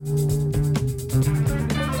Okay,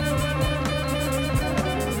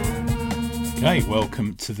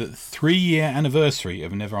 welcome to the 3-year anniversary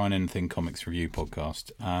of Never Iron Anything Comics Review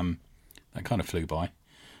podcast. That kind of flew by.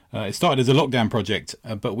 It started as a lockdown project,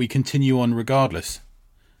 but we continue on regardless.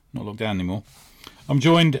 Not locked down anymore. I'm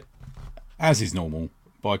joined, as is normal,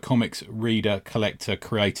 by comics reader, collector,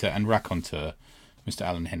 creator and raconteur, Mr.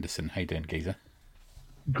 Alan Henderson. How you doing, geezer?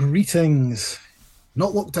 Greetings.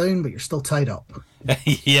 Not locked down, but you're still tied up.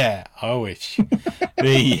 Yeah, I wish.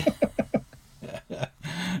 It's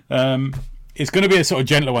going to be a sort of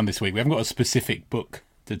gentler one this week. We haven't got a specific book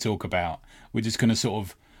to talk about. We're just going to sort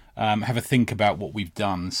of have a think about what we've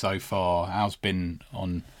done so far. How's been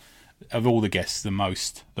on, of all the guests, the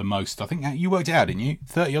most. I think you worked it out, didn't you?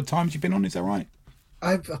 30 odd times you've been on, is that right?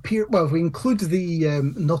 I've appeared, well, if we include the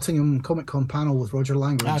Nottingham Comic Con panel with Roger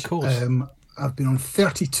Langridge. Of course. I've been on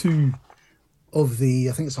 32 of the,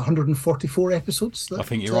 I think it's 144 episodes. I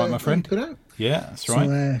think you're right, my friend. Put out. Yeah, that's right.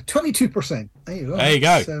 So 22%. There you go. There you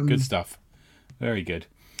go. Good stuff. Very good.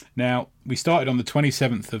 Now, we started on the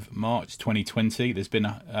 27th of March 2020. There's been,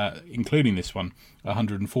 including this one,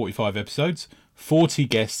 145 episodes, 40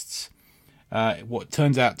 guests, what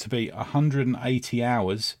turns out to be 180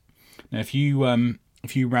 hours. Now, if you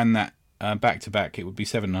ran that back to back, it would be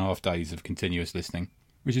 7.5 days of continuous listening,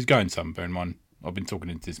 which is going some. Bear in mind, I've been talking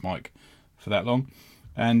into this mic for that long.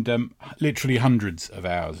 And literally hundreds of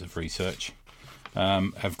hours of research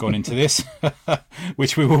have gone into this,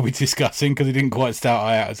 which we will be discussing because it didn't quite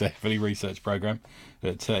start out as a heavily researched program,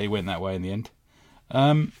 but it went that way in the end.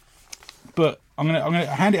 But I'm gonna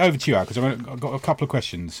hand it over to you, Al, because I've got a couple of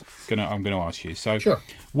questions I'm gonna ask you. So sure.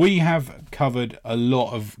 We have covered a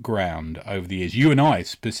lot of ground over the years. You and I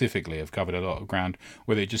specifically have covered a lot of ground,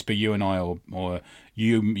 whether it just be you and I or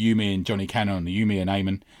you, me and Johnny Cannon, or you, me and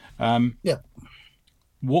Eamon. Yeah.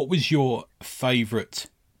 What was your favourite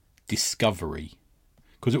discovery?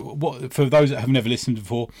 Because for those that have never listened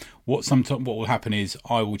before, what will happen is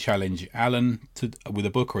I will challenge Alan with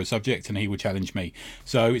a book or a subject, and he will challenge me.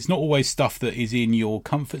 So it's not always stuff that is in your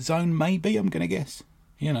comfort zone. Maybe I'm going to guess.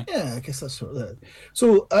 You know. Yeah, I guess that's sort of it.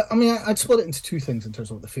 So I mean, I'd split it into two things in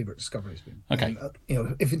terms of what the favourite discovery has been. Okay.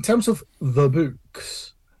 If in terms of the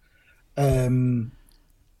books, I'd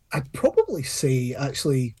probably say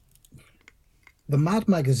actually the Mad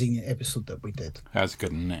Magazine episode that we did. That's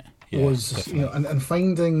good, isn't it? Yeah, was and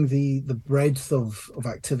finding the breadth of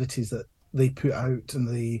activities that they put out, and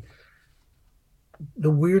the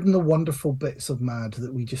weird and the wonderful bits of Mad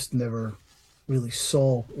that we just never really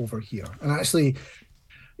saw over here. And actually,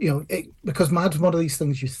 because Mad's one of these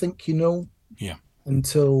things you think you know,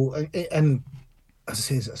 until and as I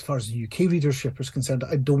say, as far as the UK readership is concerned,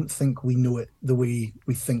 I don't think we know it the way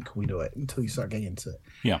we think we know it until you start getting into it.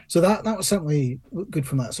 Yeah. So that was certainly good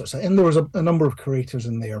from that sort of side. And there was a number of creators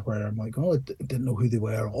in there where I'm like, I didn't know who they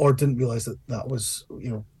were, or didn't realise that was,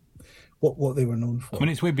 what they were known for. I mean,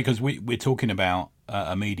 it's weird because we're talking about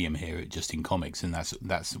a medium here, just in comics, and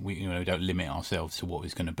that's we don't limit ourselves to what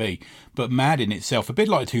it's going to be. But Mad in itself, a bit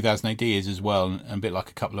like 2000 AD is as well, and a bit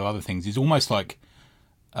like a couple of other things, is almost like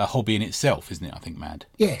a hobby in itself, isn't it? I think Mad.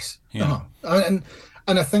 Yes. Yeah. And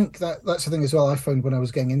I think that's the thing as well. I found when I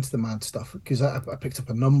was getting into the Mad stuff, because I picked up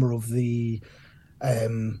a number of the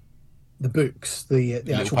books, the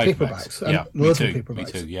actual paperbacks, little paperbacks, me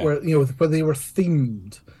too, yeah. where they were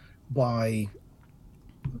themed by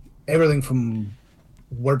everything from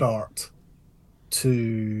word art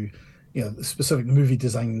to specific movie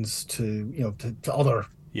designs to to other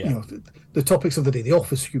the topics of the day, the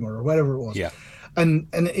office humor or whatever it was. Yeah. And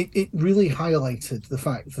it really highlighted the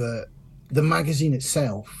fact that the magazine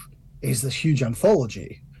itself is this huge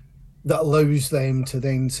anthology that allows them to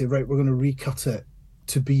then say, right, we're going to recut it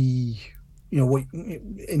to be,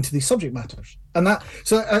 into these subject matters. And that,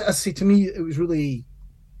 so I say, to me, it was really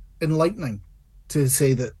enlightening to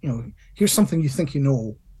say that, here's something you think you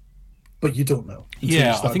know, but you don't know.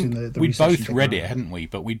 Yeah, I think we'd both read it, hadn't we?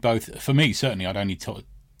 But we'd both, for me, certainly, I'd only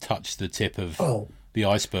touched the tip of the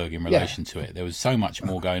iceberg in relation to it. There was so much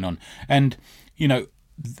more going on. And,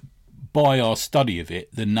 by our study of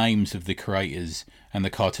it, the names of the creators and the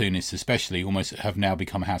cartoonists especially almost have now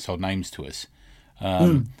become household names to us.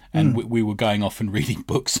 And we were going off and reading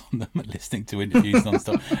books on them and listening to interviews and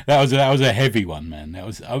stuff. That was a heavy one, man. That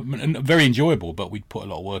was very enjoyable, but we'd put a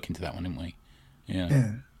lot of work into that one, didn't we?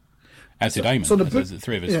 Yeah. As did Eamon. So the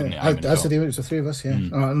three of us. Yeah, as did Eamon. It was the three of us. Yeah,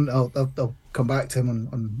 and I'll come back to him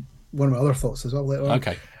on one of my other thoughts as well later on.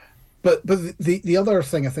 Okay. But the other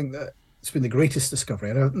thing I think that it's been the greatest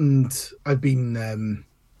discovery, and I've been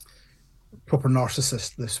proper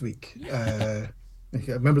narcissist this week. I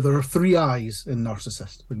remember there are 3 I's in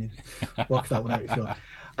narcissist when you work that one out. If you want.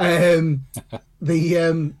 Um,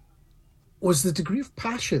 the was the degree of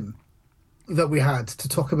passion that we had to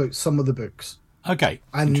talk about some of the books, Okay,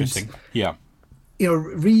 and interesting. Yeah,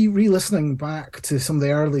 re-listening back to some of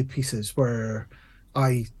the early pieces where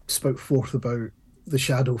I spoke forth about the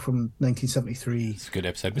Shadow from 1973. it's a good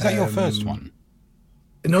episode. Was that your first Um, one?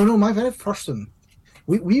 no, my very first one.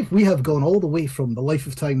 We have gone all the way from the Life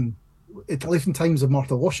and Times of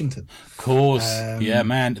Martha Washington. Of course. Yeah, Um,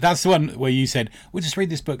 man. That's the one where you said, "We'll just read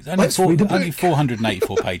this book. It's let's read a only book.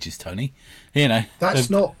 484 pages, Tony." You know. That's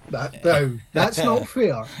not that. No, that's not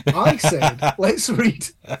fair. I said, let's read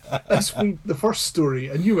the first story,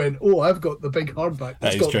 and you went, "Oh, I've got the big hardback That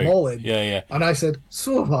that's is got them true. all in," Yeah, yeah. and I said,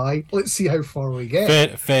 "So have I. Let's see how far we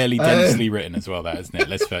get." Fairly Uh, densely written as well, that isn't it?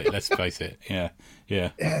 Let's face it. Yeah,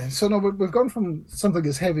 yeah, yeah. So no, we've gone from something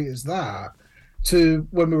as heavy as that to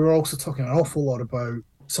when we were also talking an awful lot about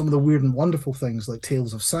some of the weird and wonderful things like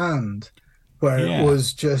Tales of Sand, where it yeah,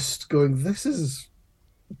 was just going, "This is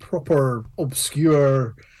proper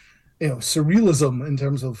obscure, surrealism in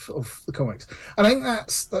terms of the comics." And I think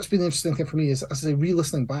that's been the interesting thing for me is, as I say,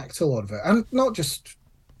 re-listening back to a lot of it, and not just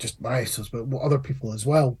my episodes, but what other people as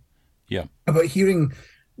well, yeah, about hearing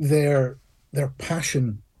their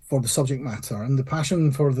passion for the subject matter and the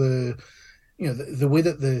passion for the way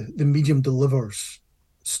that the medium delivers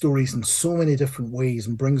stories in so many different ways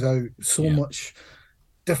and brings out so yeah, much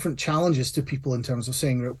different challenges to people in terms of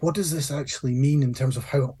saying, right, what does this actually mean in terms of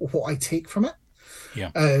how what I take from it?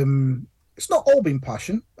 yeah. It's not all been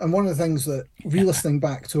passion. And one of the things that re-listening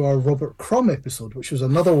back to our Robert Crumb episode, which was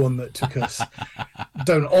another one that took us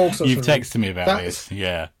down all sorts You've of roads, texted me about that this.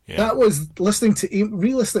 Yeah, yeah. that was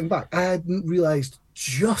re-listening back. I hadn't realised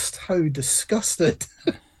just how disgusted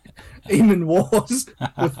Eamon was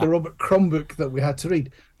with the Robert Crumb book that we had to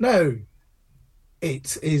read. Now,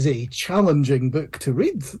 it is a challenging book to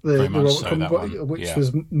read, Very the much Robert so, Crumb that book, one. which Yeah,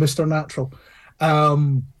 was Mr. Natural.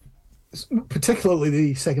 Um, Particularly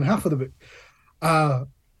the second half of the book. Uh,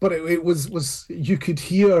 but it was you could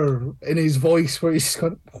hear in his voice where he's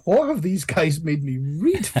going, "What have these guys made me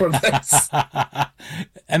read for this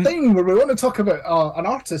and thing?" Where we want to talk about an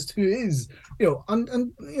artist who is,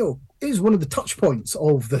 is one of the touch points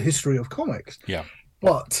of the history of comics. yeah.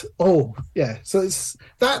 But oh yeah, so it's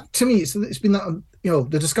that to me. It's been that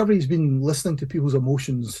the discovery has been listening to people's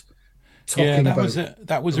emotions, Yeah, talking about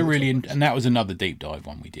that was a the really topics. and that was another deep dive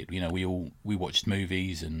one we did. You know, we watched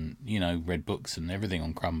movies and read books and everything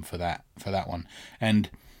on Crumb for that one. And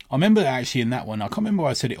I remember actually in that one, I can't remember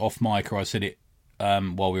whether I said it off mic or I said it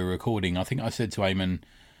while we were recording. I think I said to Eamon,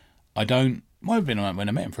 I don't. Might have been when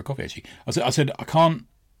I met him for a coffee actually. I said I can't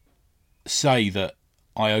say that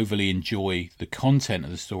I overly enjoy the content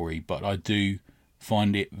of the story, but I do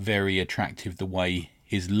find it very attractive the way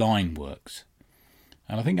his line works.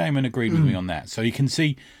 And I think Eamon agreed with me on that. So you can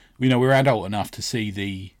see, we're adult enough to see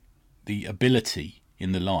the ability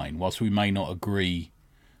in the line, whilst we may not agree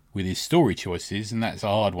with his story choices, and that's a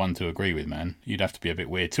hard one to agree with, man. You'd have to be a bit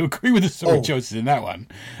weird to agree with the story Oh, choices in that one.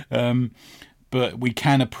 But we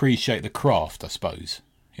can appreciate the craft, I suppose,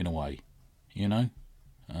 in a way. You know?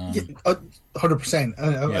 yeah, 100%.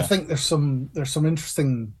 I Yeah. think there's some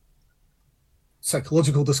interesting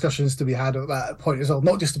psychological discussions to be had at that point as well,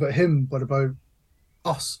 not just about him, but about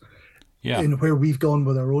us Yeah. in where we've gone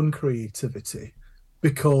with our own creativity.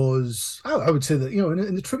 Because I would say that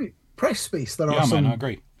in the tribute press space there are Yeah, man, I some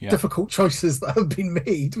agree. Yeah. difficult choices that have been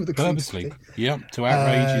made with the Purposely. creativity. Yeah. To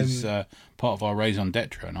outrage is Um, part of our raison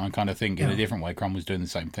d'etre, and I kind of think in a yeah, different way, Crumb was doing the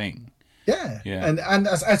same thing. yeah, Yeah. and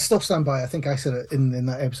I still stand by. I think I said it in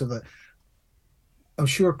that episode that I'm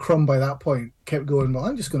sure Crumb by that point kept going, "Well,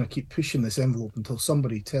 I'm just going to keep pushing this envelope until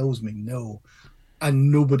somebody tells me no."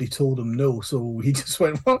 And nobody told him no, so he just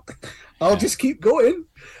went, "Well, I'll Yeah. just keep going."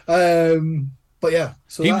 But yeah,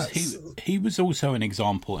 so He was that's he was also an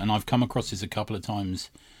example, and I've come across this a couple of times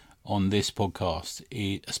on this podcast,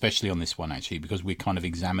 especially on this one actually, because we're kind of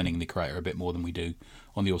examining the creator a bit more than we do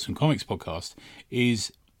on the Awesome Comics podcast.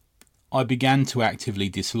 Is I began to actively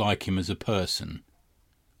dislike him as a person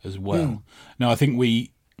as well. Now I think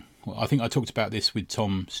I talked about this with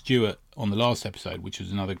Tom Stewart on the last episode, which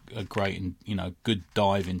was another a great and good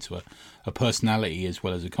dive into a personality as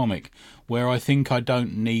well as a comic, where I think I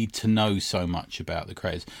don't need to know so much about the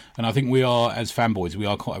creators. And I think we are, as fanboys, we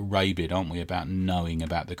are quite rabid, aren't we, about knowing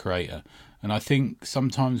about the creator. And I think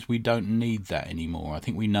sometimes we don't need that anymore. I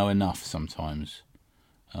think we know enough sometimes.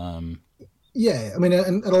 yeah. I mean,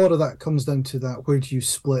 and a lot of that comes down to that: where do you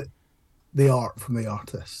split the art from the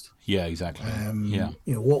artist? Yeah, exactly. Yeah,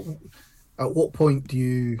 What at what point do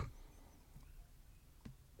you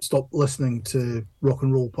stop listening to Rock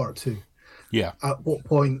and Roll Part Two? Yeah. At what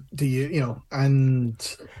point do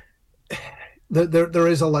and there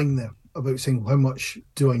is a line there about saying how much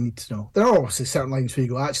do I need to know. There are obviously certain lines where you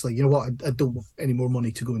go, actually, you know what, I don't have any more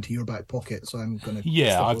money to go into your back pocket, so I'm going to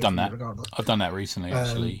Yeah, step I've away done from you that. regardless. I've done that recently, Um,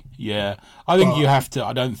 actually. Yeah, I think you but have to.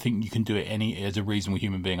 I don't think you can do it as a reasonable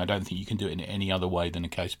human being. I don't think you can do it in any other way than a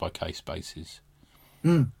case by case basis.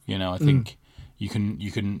 mm, I mm, think you can.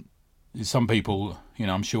 You can. Some people,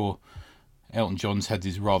 I'm sure Elton John's had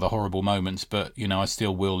these rather horrible moments, but I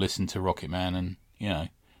still will listen to Rocket Man, and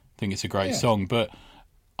think it's a great yeah, song. But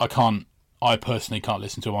I can't. I personally can't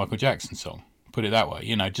listen to a Michael Jackson song. Put it that way,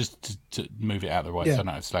 just to move it out of the way. So I yeah, don't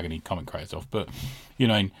have to slag any comic creators off. But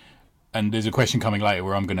and there's a question coming later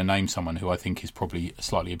where I'm going to name someone who I think is probably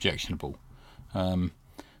slightly objectionable.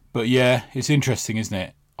 But yeah, it's interesting, isn't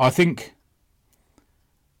it? I think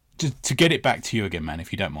to get it back to you again, man,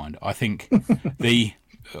 if you don't mind. I think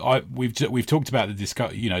we've talked about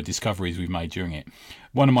the discoveries we've made during it.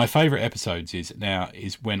 One of my favourite episodes is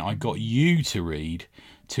when I got you to read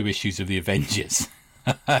 2 issues of the Avengers.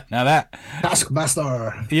 Now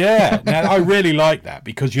Taskmaster. yeah, now I really like that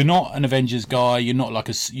because you're not an Avengers guy. You're not like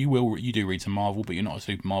you do read some Marvel, but you're not a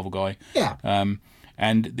super Marvel guy. Yeah,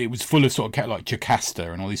 And it was full of sort of like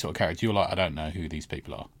Jocasta and all these sort of characters. You're like, I don't know who these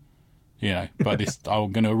people are. But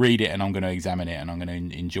I'm going to read it and I'm going to examine it and I'm going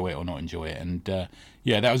to enjoy it or not enjoy it. And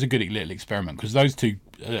that was a good little experiment because those 2,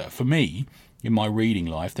 for me, in my reading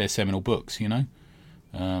life, they're seminal books. yeah.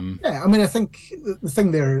 I mean, I think the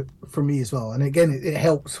thing there for me as well, and again, it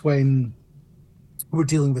helps when we're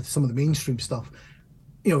dealing with some of the mainstream stuff.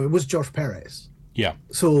 It was George Perez. Yeah,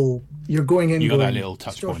 So you're going in. you got that Going, little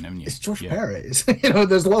touch point, haven't you? It's George Yeah, Perez.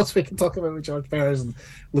 There's lots we can talk about with George Perez and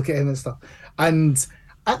look at him and stuff. And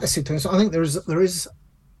at the same time, so I think there is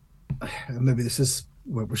maybe this is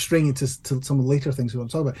we're straying into some of the later things we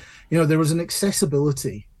want to talk about. There was an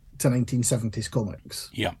accessibility to 1970s comics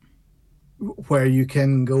yeah, where you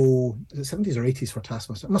can go. Is it 70s or 80s for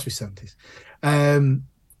Taskmaster? It must be 70s.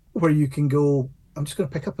 Where you can go. I'm just going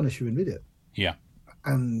to pick up an issue and read it, yeah,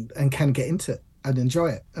 and can get into it and enjoy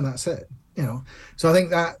it, and that's it. So I think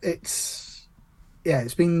that it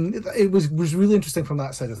was really interesting from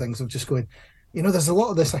that side of things of just going, there's a lot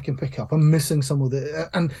of this I can pick up. I'm missing some of the,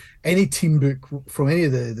 and any team book from any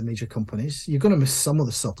of the major companies, you're going to miss some of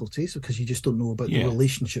the subtleties because you just don't know about the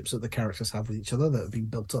relationships that the characters have with each other that have been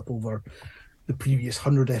built up over the previous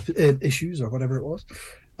 100 issues or whatever it was.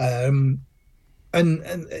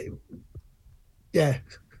 Yeah.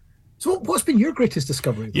 So what's been your greatest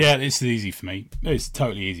discovery? Yeah, this is easy for me. It's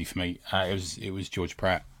totally easy for me. It was George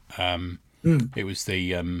Pratt. It was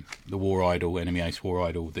the War Idol, Enemy Ace War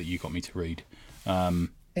Idol that you got me to read.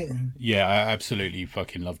 Yeah, I absolutely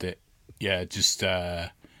fucking loved it. Yeah, just there's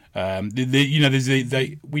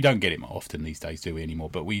we don't get it often these days, do we anymore?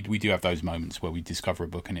 But we do have those moments where we discover a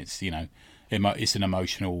book and it's it's an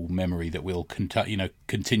emotional memory that will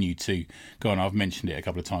continue to go on. I've mentioned it a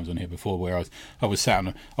couple of times on here before, where I was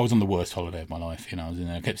on the worst holiday of my life.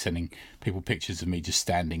 I kept sending people pictures of me just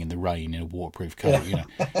standing in the rain in a waterproof coat.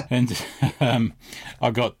 And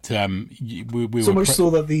I got we so were much so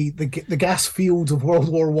that the gas fields of World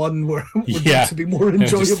War One were meant to be more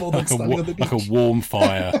enjoyable than standing on the beach. Like a warm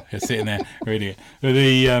fire sitting there reading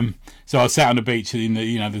it. So I sat on the beach in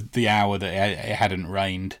the hour that it hadn't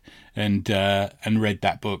rained. And read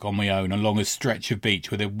that book on my own along a stretch of beach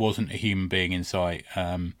where there wasn't a human being in sight,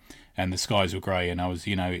 and the skies were grey, and I was,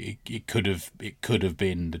 it could have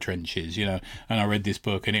been the trenches, and I read this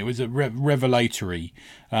book, and it was a revelatory,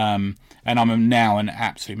 and I'm now an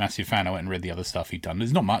absolute massive fan. I went and read the other stuff he'd done.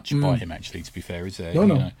 There's not much by him actually, to be fair, is there?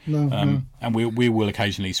 No. And we will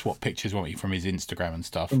occasionally swap pictures, won't we, from his Instagram and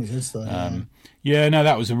stuff. From his Insta,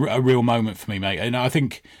 that was a real moment for me, mate. And I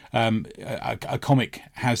think a comic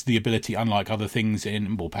has the ability, unlike other things,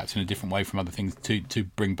 perhaps in a different way from other things, to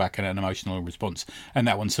bring back an emotional response, and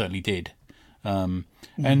that one certainly did. And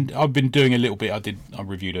I've been doing a little bit. I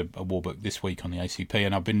reviewed a war book this week on the ACP,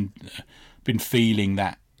 and I've been feeling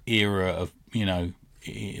that era of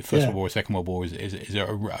First World War, Second World War is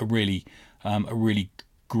a really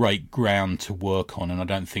great ground to work on, and I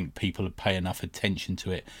don't think people pay enough attention to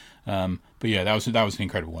it. But yeah, that was an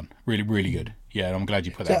incredible one. Really, really good. Yeah, and I'm glad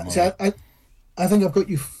you put that. I think I've got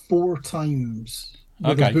you 4 times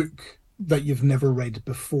with a book that you've never read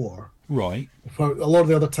before. Right. For a lot of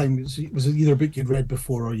the other times, it was either a book you'd read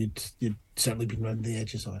before or you'd certainly been around the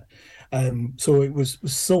edges of it. So it was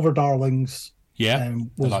Silver Darlings. Yeah, I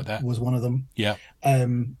like that. Was one of them. Yeah.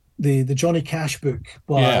 The Johnny Cash book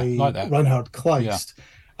by Reinhard Kleist. Yeah.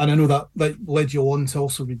 And I know that led you on to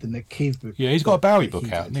also read the Nick Cave book. Yeah, he's got a Bowie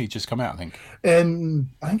book out. He's just come out, I think. I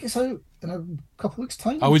think it's out in a couple of weeks'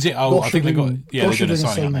 time. Oh, is it? Oh, I think they got. Yeah, they're going to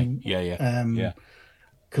sign, aren't they? Yeah, yeah.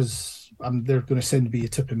 Because they're going to send me a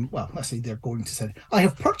tipping. Well, I say they're going to send. I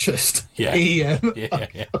have purchased a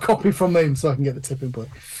copy from them so I can get the tipping point.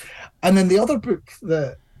 And then the other book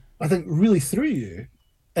that I think really threw you,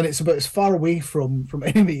 and it's about as far away from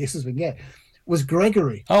Enemy Ace as we can get, was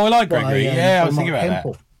Gregory. Oh, I like Gregory. I was thinking about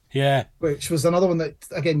Hempel, that. Yeah. Which was another one that,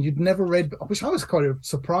 again, you'd never read, which I was quite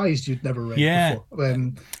surprised you'd never read before.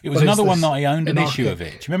 It was another one that I owned an issue of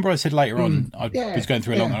it. Do you remember I said later on, I was going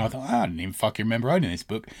through a long, and I thought, I didn't even fucking remember owning this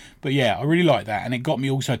book. But yeah, I really like that. And it got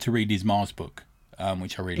me also to read his Mars book,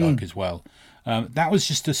 which I really like as well. That was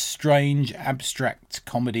just a strange, abstract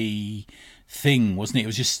comedy thing, wasn't it? It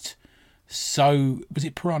was just... So, was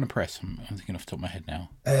it Piranha Press? I'm thinking off the top of my head now.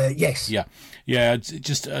 Yes. Yeah.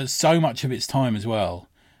 Just so much of its time as well.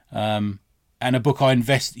 And a book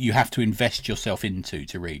you have to invest yourself into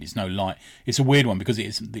to read. It's no light. It's a weird one because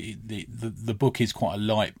it's the book is quite a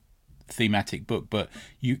light thematic book, but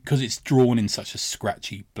because it's drawn in such a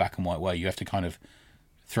scratchy black and white way, you have to kind of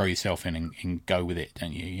throw yourself in and go with it,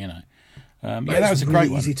 don't you? You know. That was a great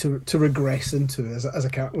one. Easy to regress into as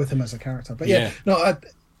a with him as a character. But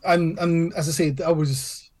I'm as I said,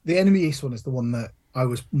 the Enemy Ace one is the one that I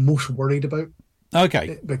was most worried about.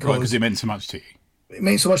 Okay, because it meant so much to you. It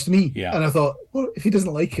meant so much to me, yeah. And I thought, well, if he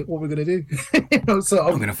doesn't like it, what are we going to do? So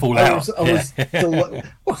I'm going to fall out.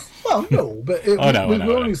 Well, no, but we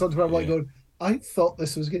were only something where I'm like going, I thought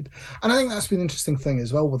this was good, and I think that's been an interesting thing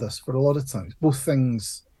as well with us for a lot of times. Both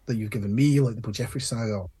things that you've given me, like the Paul Jeffrey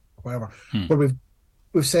saga or whatever, where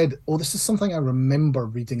we've said, oh, this is something I remember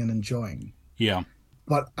reading and enjoying. Yeah.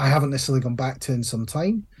 But I haven't necessarily gone back to in some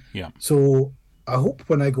time. Yeah. So I hope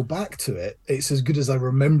when I go back to it, it's as good as I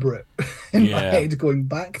remember it in my head going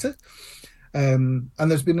back to. And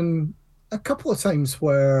there's been a couple of times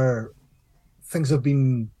where things have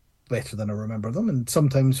been better than I remember them, and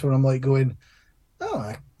sometimes where I'm like going, oh,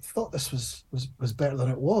 I thought this was better than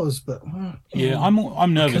it was, but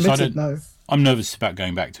I'm nervous. Now. I'm nervous about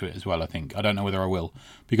going back to it as well. I think I don't know whether I will,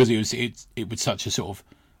 because it was such a sort of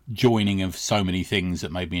joining of so many things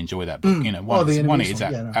that made me enjoy that book. You know, one it is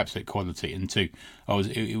absolute quality, and two,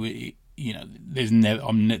 it's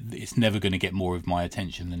never going to get more of my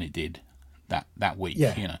attention than it did that week.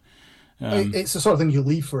 Yeah. You know, it's the sort of thing you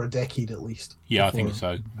leave for a decade at least. Yeah, I think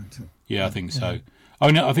so. Yeah, I think so. Oh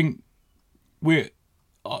no, I think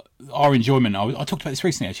our enjoyment. I talked about this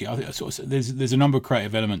recently. Actually, there's a number of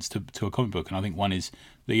creative elements to a comic book, and I think one is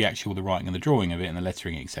the writing and the drawing of it, and the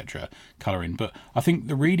lettering, etc., colouring. But I think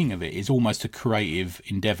the reading of it is almost a creative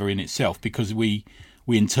endeavour in itself, because we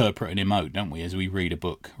interpret and emote, don't we, as we read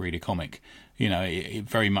a comic. You know, it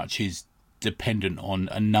very much is dependent on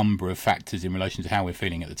a number of factors in relation to how we're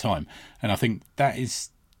feeling at the time, and I think that is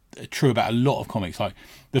true about a lot of comics. Like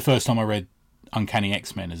the first time I read Uncanny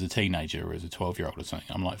X-Men as a teenager or as a 12-year-old or something,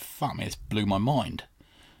 I'm like, fuck me, it's blew my mind,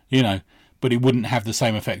 you know. But it wouldn't have the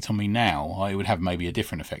same effect on me now. It would have maybe a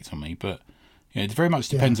different effect on me, but it very much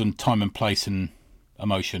depends on time and place and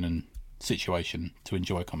emotion and situation to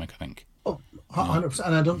enjoy a comic, I think. Oh, 100%.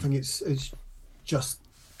 And I don't think it's just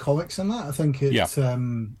comics in that. I think it's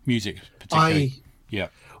music particularly.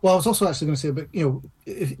 Well, I was also actually going to say about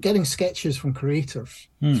getting sketches from creators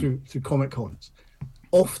through Comic Cons.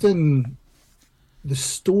 Often the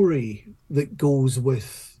story that goes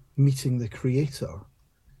with meeting the creator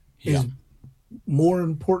is more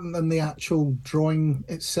important than the actual drawing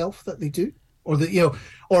itself that they do, or that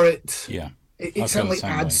it certainly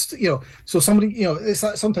adds. So somebody, it's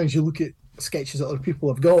like sometimes you look at sketches that other people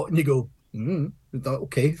have got and you go,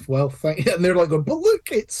 okay, well, thank you. And they're like going, but look,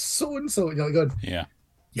 it's so and so, and you're like going,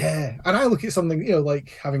 yeah. And I look at something,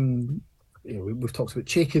 like having. We've talked about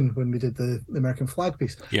Chaykin when we did the American flag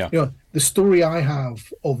piece. The story I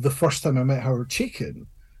have of the first time I met Howard Chaykin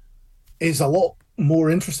is a lot more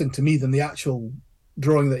interesting to me than the actual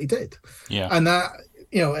drawing that he did. And that,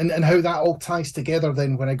 and how that all ties together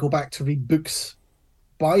then when I go back to read books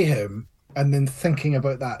by him, and then thinking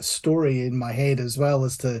about that story in my head as well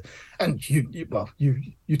as to, and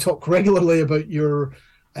you talk regularly about your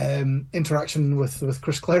interaction with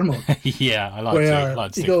Chris Claremont. I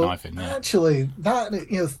like to stick a knife in. Actually, that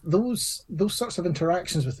those sorts of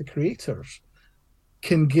interactions with the creators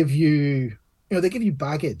can give you, they give you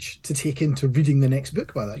baggage to take into reading the next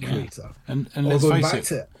book by that creator, and let's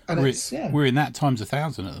face it, we're in that times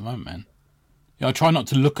 1,000 at the moment, man. I try not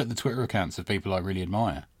to look at the Twitter accounts of people I really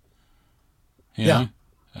admire. You know,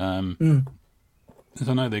 because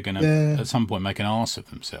I know they're going to at some point make an arse of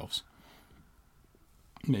themselves.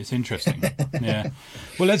 It's interesting.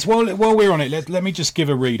 Well, while we're on it, let me just give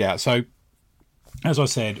a readout. So, as I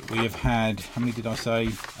said, we have had, how many did I say?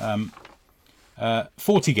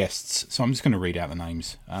 40 guests. So I'm just going to read out the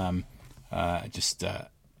names.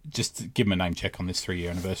 Just to give him a name check on this 3-year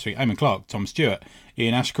anniversary. Eamon Clark, Tom Stewart,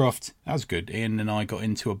 Ian Ashcroft. That was good. Ian and I got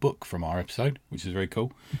into a book from our episode, which is very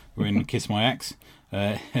cool. We're in Kiss My Axe,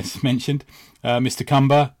 as mentioned. Mr.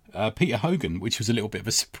 Cumber, Peter Hogan, which was a little bit of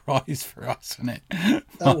a surprise for us, wasn't it?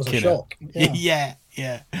 That was a shock. Yeah.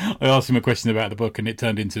 I asked him a question about the book, and it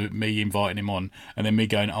turned into me inviting him on, and then me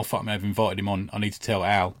going, "Oh fuck me, I've invited him on. I need to tell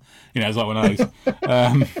Al." You know, it's like one of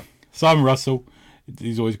those. Simon Russell,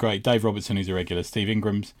 he's always great. Dave Robertson, who's a regular. Steve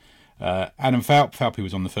Ingrams, Adam Falp. Falpy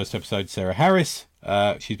was on the first episode. Sarah Harris,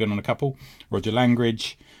 she's been on a couple. Roger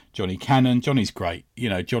Langridge, Johnny Cannon. Johnny's great. You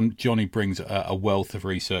know, Johnny brings a wealth of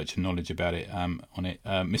research and knowledge about it. On it,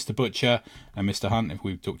 Mr. Butcher and Mr. Hunt, if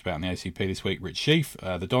we've talked about in the ACP this week. Rich Sheaf,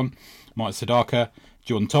 the Don, Mike Sadaka,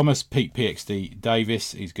 Jordan Thomas, Pete PXD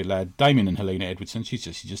Davis, he's a good lad. Damien and Helena Edwardson, she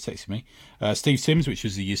just texted me. Steve Sims, which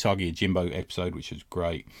was the Usagi Jimbo episode, which was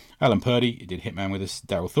great. Alan Purdy, he did Hitman with us.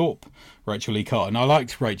 Daryl Thorpe, Rachel Lee Carter, and I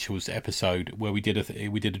liked Rachel's episode where we did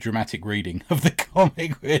a dramatic reading of the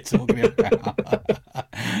comic we're talking about.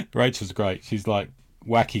 Rachel's great. She's like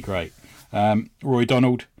wacky great. Roy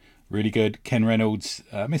Donald, really good. Ken Reynolds,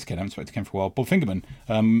 miss Ken, I haven't spoken to Ken for a while. Bob Fingerman,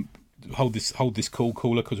 hold this call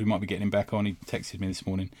cooler because we might be getting him back on. He texted me this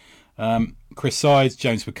morning. Chris Sides,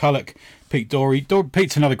 James McCulloch, Pete Dory.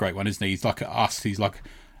 Pete's another great one, isn't he? He's like us. He's like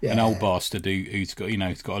an old bastard who's got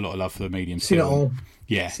he's got a lot of love for the medium. Seen it all.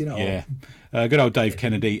 Yeah. Good old Dave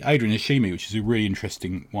Kennedy, Adrian Hashimi, which is a really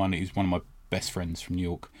interesting one. He's one of my best friends from New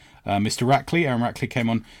York. Mr. Rackley, Aaron Rackley came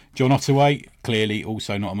on. John Ottaway, clearly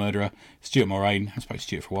also not a murderer. Stuart Moraine, I spoke to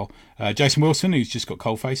Stuart for a while. Jason Wilson, who's just got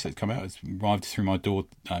Coalface, that's come out, has arrived through my door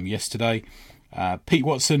yesterday. Pete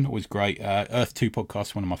Watson, always great. Earth 2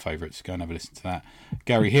 podcast, one of my favourites. Go and have a listen to that.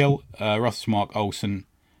 Gary Hill, Russell Mark Olsen,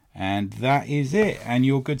 and that is it. And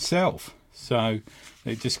your good self. So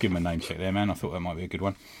just give him a name check there, man. I thought that might be a good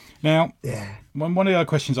one. Now, one of the other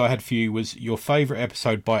questions I had for you was your favourite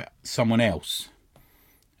episode by someone else.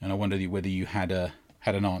 And I wondered whether you had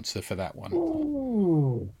an answer for that one.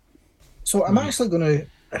 Ooh. So I'm actually going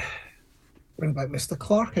to bring back Mr.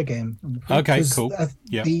 Clark again. Okay, cool.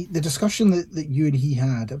 The discussion that you and he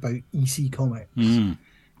had about EC Comics and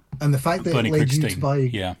the fact that Bernie it led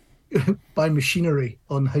Krigstein. you to buy machinery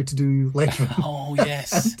on how to do lettering. Oh,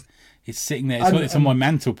 yes. It's sitting there. It's on my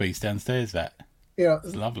mantelpiece downstairs, that. Yeah,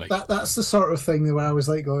 it's lovely. That's the sort of thing where I was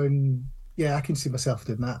like going, yeah, I can see myself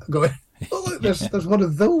doing that. Going, oh, look, there's one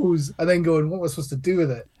of those. And then going, what was I supposed to do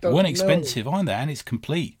with it? It wasn't expensive either, and it's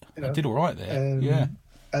complete. I did all right there.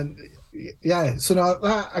 So now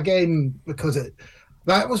that, again, because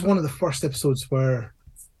that was one of the first episodes where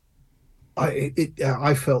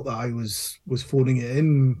I felt that I was phoning it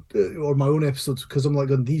in, or my own episodes, because I'm like,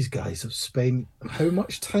 these guys have spent how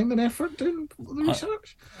much time and effort doing the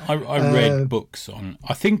research? I read books on.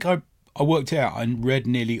 I think I worked it out and read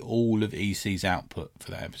nearly all of EC's output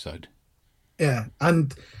for that episode. Yeah,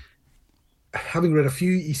 and having read a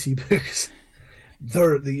few EC books,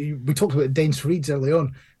 we talked about dense reads early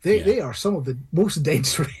on. They are some of the most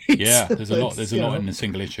dense reads. Yeah, there's a lot. There's a lot in a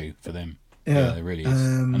single issue for them. Yeah, there really is,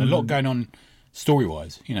 and a lot going on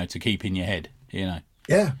story-wise. To keep in your head. Yeah.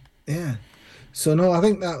 So no, I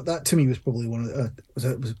think that to me was probably one of the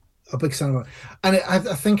was a big standout, and I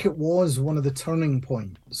think it was one of the turning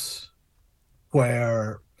points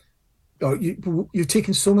where you've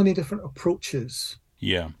taken so many different approaches.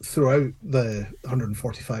 Yeah. Throughout the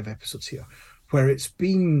 145 episodes here, where it's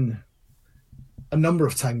been a number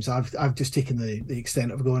of times I've just taken the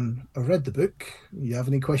extent of going, I've read the book. You have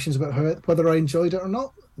any questions about whether I enjoyed it or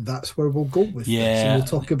not? That's where we'll go with this, and we'll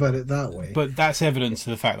talk about it that way. But that's evidence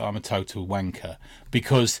of the fact that I'm a total wanker,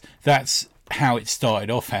 because that's how it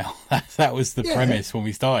started off, Al. That was the premise when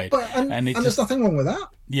we started. And there's nothing wrong with that.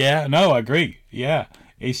 Yeah, no, I agree. Yeah.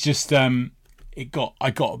 It's just you did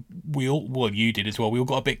as well. We all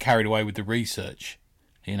got a bit carried away with the research,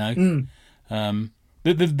 The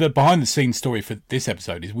behind the scenes story for this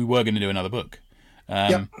episode is we were going to do another book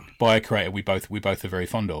by a creator we both are very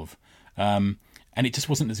fond of, and it just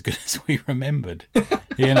wasn't as good as we remembered,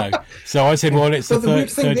 So I said, well, it's the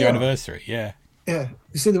third year anniversary. Yeah. You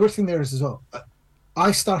see, the weird thing there is as well,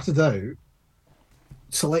 I started out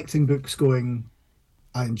selecting books going,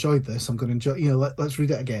 I enjoyed this, I'm going to enjoy, let's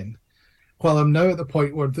read it again. While I'm now at the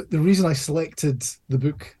point where the reason I selected the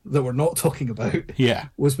book that we're not talking about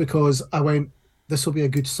was because I went, this will be a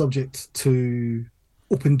good subject to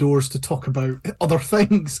open doors to talk about other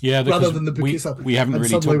things rather than the book itself. We haven't really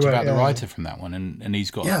talked about the writer from that one, and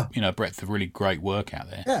he's got a breadth of really great work out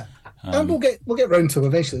there. Yeah, and we'll get round to him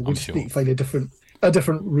eventually. We'll just need to find a different a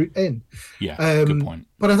different route in. Yeah, good point.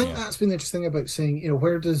 But I think Yeah, that's been the interesting about saying,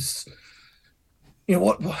 where does,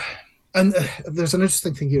 what, and there's an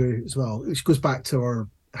interesting thing here as well, which goes back to our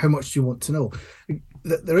how much do you want to know?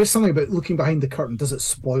 There is something about looking behind the curtain. Does it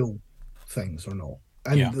spoil things or not?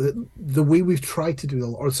 yeah, And the way we've tried to do,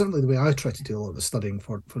 or certainly the way I try to do a lot of the studying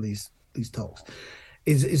for these talks,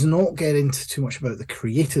 is not get into too much about the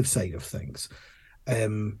creative side of things,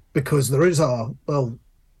 because there is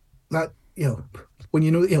that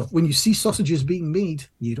when when you see sausages being made,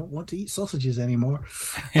 you don't want to eat sausages anymore.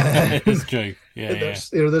 it's true. Yeah, yeah,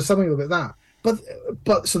 There's something about that.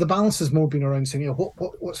 But so the balance has more been around saying,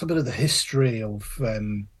 what's a bit of the history of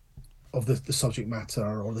the subject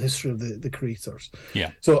matter or the history of the creators.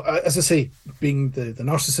 yeah. So as I say, being the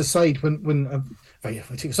narcissist side, when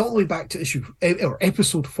if I take us all the way back to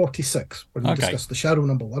episode 46, when we discussed the Shadow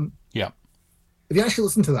number 1. Yeah. If you actually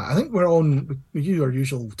listen to that, I think we do our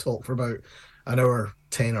usual talk for about an hour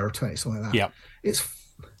 10 or 20, something like that. Yeah. It's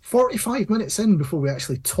 45 minutes in before we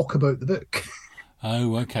actually talk about the book.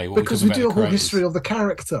 Oh, okay. Because we do a whole history of the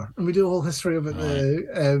character, and we do a whole history of it,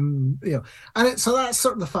 and so that's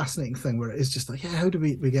sort of the fascinating thing, where it is just like, how do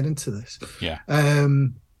we get into this? Yeah.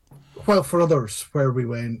 While for others, where we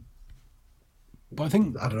went, but I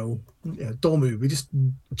think, I don't know, Domu, we just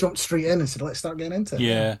jumped straight in and said, let's start getting into it.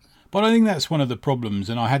 Yeah. But I think that's one of the problems,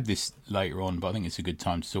 and I had this later on, but I think it's a good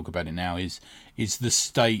time to talk about it now, is the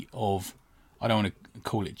state of, I don't want to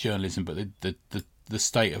call it journalism, but the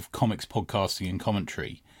state of comics podcasting and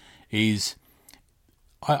commentary is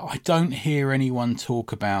I don't hear anyone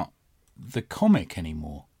talk about the comic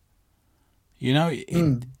anymore.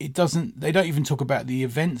 It doesn't, they don't even talk about the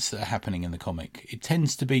events that are happening in the comic. It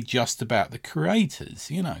tends to be just about the creators,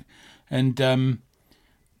 and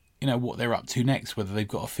what they're up to next, whether they've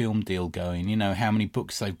got a film deal going, how many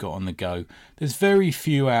books they've got on the go. There's very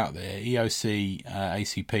few out there, EOC,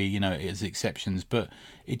 ACP, as exceptions, but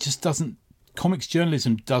it just doesn't, comics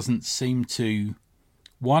journalism doesn't seem to,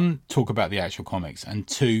 one, talk about the actual comics, and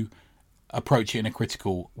two, approach it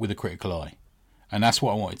with a critical eye. And that's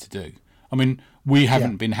what I wanted to do. I mean, we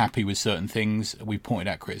haven't been happy with certain things. We pointed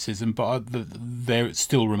out criticism, but there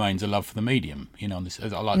still remains a love for the medium, on this,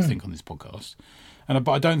 as I like to think on this podcast. But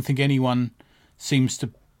I don't think anyone seems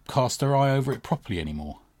to cast their eye over it properly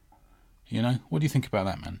anymore. What do you think about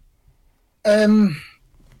that, man?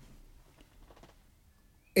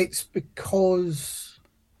 It's because,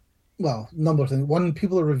 number of things. One,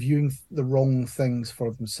 people are reviewing the wrong things for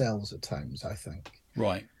themselves at times, I think.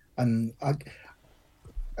 Right.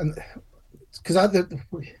 Because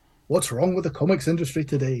what's wrong with the comics industry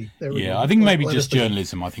today? I think maybe just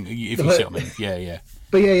journalism. I think if you see what I mean. Yeah.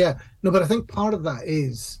 But yeah. No, but I think part of that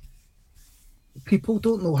is people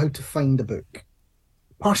don't know how to find a book,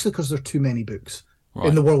 partially because there are too many books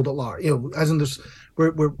in the world at large. As in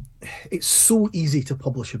it's so easy to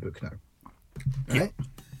publish a book now, right?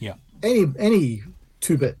 Yeah. Any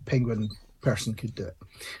 2-bit penguin person could do it.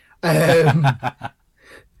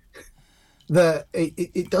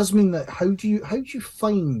 It does mean that how do you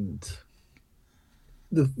find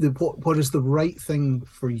what is the right thing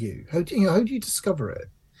for you? How do you discover it?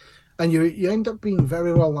 And you end up being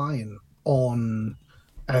very reliant on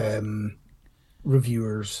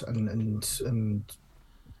reviewers and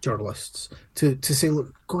journalists to say,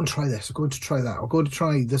 look, go and try this, or go and try that, or go and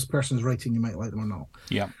try this person's writing, you might like them or not.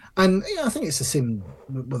 Yeah. And I think it's the same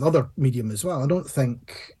with other medium as well. I don't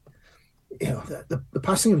think the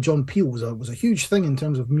passing of John Peel was a huge thing in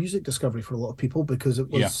terms of music discovery for a lot of people, because it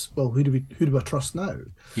was who do I trust now?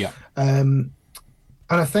 Yeah. And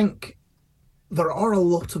I think there are a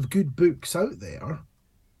lot of good books out there.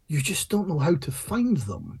 You just don't know how to find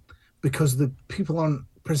them because the people aren't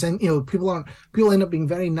people end up being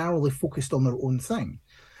very narrowly focused on their own thing.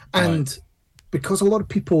 And because a lot of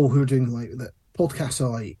people who are doing like that podcasts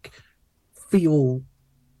alike feel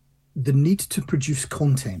the need to produce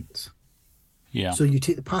content. Yeah. So you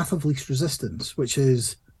take the path of least resistance, which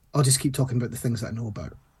is I'll just keep talking about the things that I know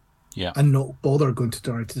about. Yeah. And not bother going to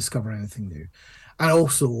try to discover anything new. And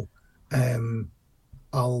also I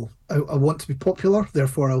want to be popular,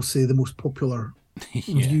 therefore I'll say the most popular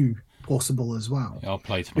review possible as well. I'll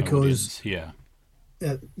play to my audience. Yeah.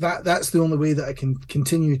 That's the only way that I can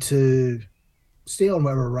continue to stay on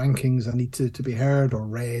whatever rankings I need to be heard or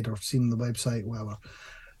read or seen on the website, whatever.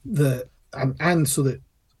 And so that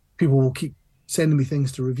people will keep sending me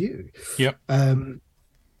things to review. Yep. And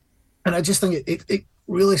I just think it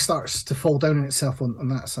really starts to fall down on itself on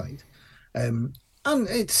that side. And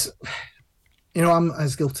it's, I'm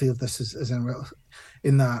as guilty of this as anyone else,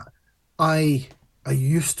 in that I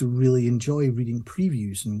used to really enjoy reading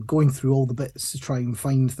previews and going through all the bits to try and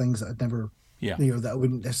find things that I'd never Yeah. That I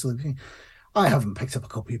wouldn't necessarily. I haven't picked up a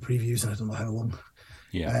copy of previews in I don't know how long.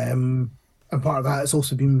 Yeah. And part of that has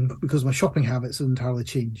also been because my shopping habits have entirely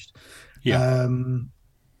changed. Yeah.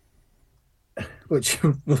 Which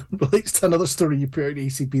relates to another story you put out in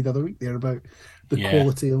ACP the other week there about the Yeah.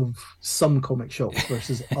 quality of some comic shops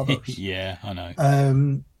versus others. Yeah, I know.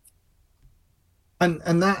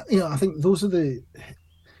 And that, I think those are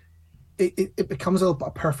it becomes a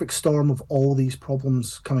perfect storm of all these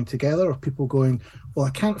problems coming together, of people going, well,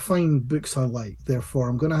 I can't find books I like, therefore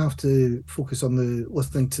I'm going to have to focus on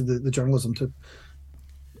listening to the journalism to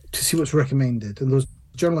see what's recommended. And those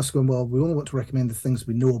journalists going, well, we only want to recommend the things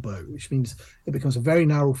we know about, which means it becomes a very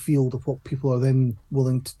narrow field of what people are then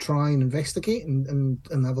willing to try and investigate and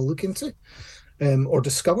have a look into, or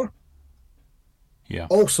discover. Yeah.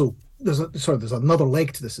 Also, there's another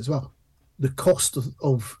leg to this as well. The cost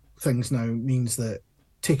of things now means that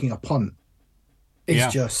taking a punt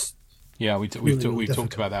is just we've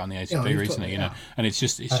talked about that on the ACP recently, and it's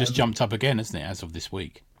just jumped up again, isn't it, as of this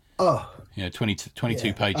week?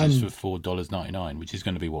 22 pages for $4.99, which is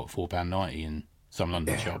going to be what, £4.90 in some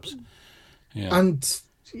London shops. Yeah. And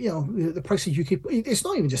the price of UK, it's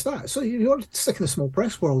not even just that. So you're stick in the small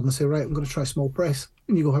press world and say, right, I'm going to try small press,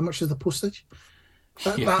 and you go, how much is the postage?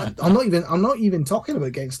 I'm not even talking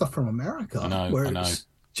about getting stuff from America. I know. It's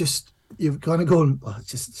just, you've kind of gone, well, it's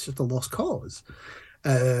just a lost cause.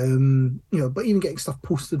 But even getting stuff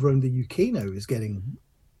posted around the UK now is getting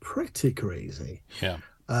pretty crazy. Yeah.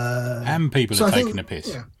 And people are taking the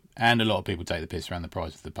piss. Yeah. And a lot of people take the piss around the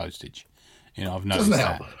price of the postage. I've noticed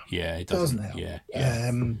that. Yeah, it doesn't help. Yeah.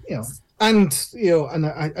 And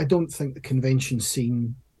I don't think the convention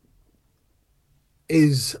scene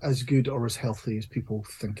is as good or as healthy as people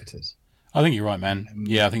think it is. I think you're right, man.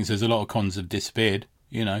 I think there's a lot of cons have disappeared.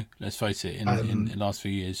 Let's face it, in the last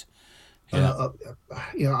few years. Yeah.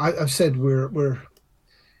 I've said we're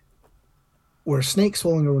snakes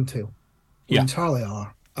swallowing our own tail. We entirely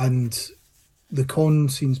are, and the con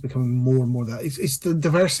scene's becoming more and more that it's the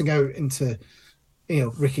diversing out into,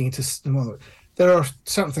 breaking into. There are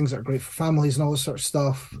certain things that are great for families and all this sort of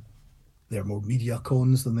stuff. They're more media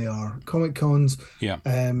cons than they are comic cons. Yeah.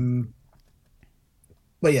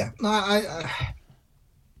 But yeah, I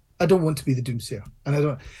don't want to be the doomsayer, and I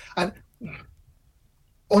don't. And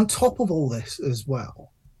on top of all this as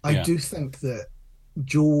well, I do think that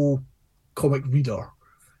Joe, comic reader,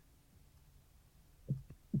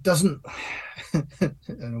 doesn't, and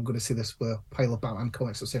I'm going to say this with a pile of Batman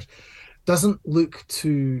comics upstairs, doesn't look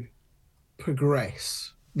to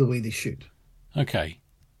progress the way they should. Okay.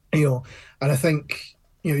 And I think,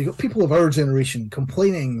 you've got people of our generation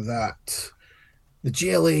complaining that the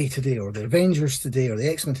GLA today or the Avengers today or the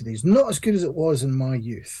X-Men today is not as good as it was in my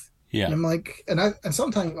youth. Yeah. And I'm like, and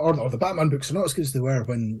sometimes, or the Batman books are not as good as they were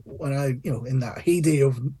when I, in that heyday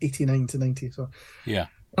of 89 to 90. So yeah,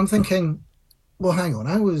 I'm thinking, well, hang on,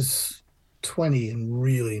 I was 20 and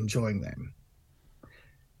really enjoying them.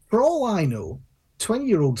 For all I know,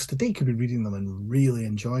 20-year-olds today could be reading them and really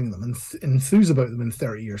enjoying them and enthuse about them in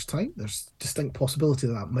 30 years' time. There's distinct possibility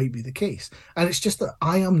that might be the case. And it's just that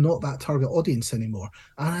I am not that target audience anymore,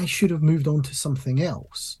 and I should have moved on to something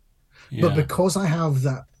else. Yeah. But because I have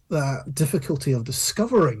that difficulty of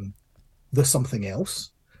discovering the something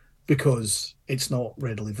else, because it's not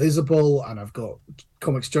readily visible, and I've got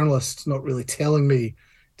comics journalists not really telling me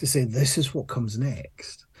to say this is what comes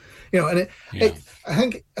next. And I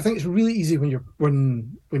think it's really easy when you're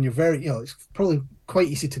very, it's probably quite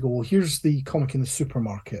easy to go, well, here's the comic in the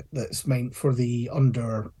supermarket that's meant for the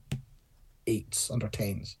under 8s, under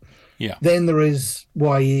 10s. Yeah. Then there is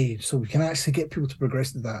YA, so we can actually get people to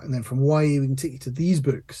progress to that, and then from YA we can take you to these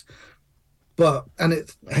books. And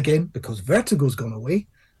it again, because Vertigo's gone away,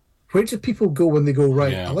 where do people go when they go,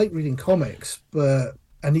 right, I like reading comics, but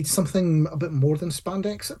I need something a bit more than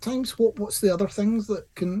spandex at times? What's the other things that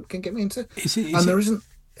can get me into? There isn't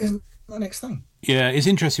the next thing. Yeah, it's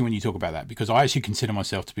interesting when you talk about that, because I actually consider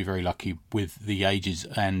myself to be very lucky with the ages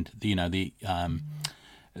and the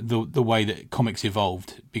way that comics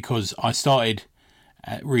evolved, because I started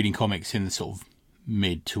reading comics in the sort of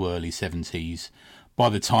mid to early 70s. By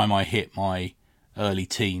the time I hit my early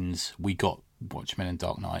teens, we got Watchmen and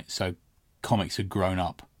Dark Knight, so comics were growing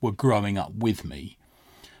up with me.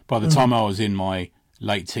 By the time I was in my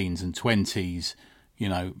late teens and 20s,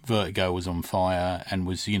 Vertigo was on fire and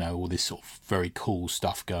was, all this sort of very cool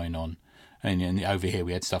stuff going on. And over here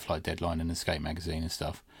we had stuff like Deadline and Escape Magazine and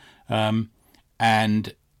stuff. And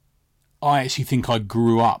I actually think I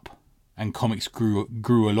grew up and comics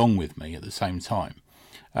grew along with me at the same time.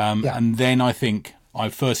 And then I think I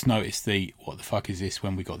first noticed what the fuck is this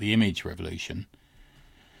when we got the Image revolution.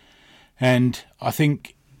 And I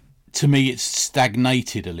think, to me, it's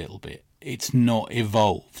stagnated a little bit. It's not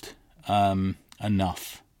evolved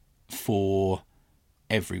enough for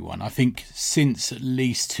everyone. I think since at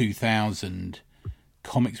least 2000,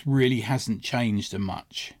 comics really hasn't changed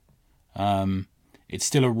much. It's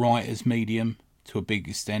still a writer's medium to a big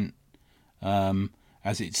extent,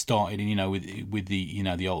 as it started, with the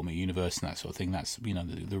the Ultimate Universe and that sort of thing. That's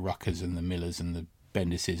the Ruckers and the Millers and the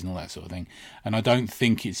Bendises and all that sort of thing. And I don't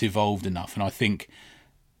think it's evolved enough. And I think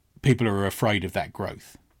people are afraid of that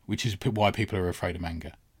growth, which is why people are afraid of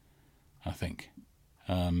manga, I think.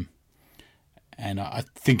 And I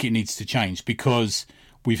think it needs to change, because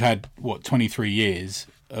we've had, 23 years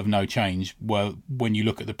of no change. Well, when you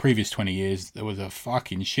look at the previous 20 years, there was a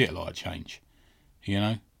fucking shit lot of change.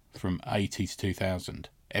 From 80 to 2000,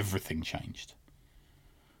 everything changed.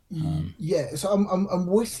 Yeah, so I'm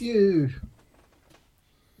with you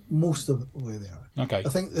most of the way there. Okay. I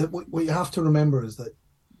think that what you have to remember is that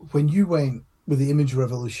when you went with the image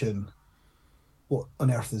revolution, what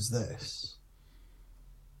on earth is this?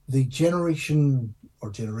 The generation or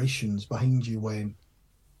generations behind you went,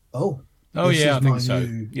 oh yeah, I think so.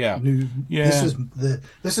 New, this is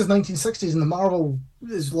 1960s, and the Marvel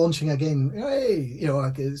is launching again. Hey,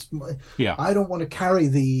 I don't want to carry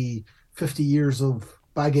the 50 years of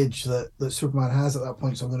baggage that Superman has at that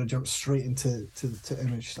point, so I'm going to jump straight into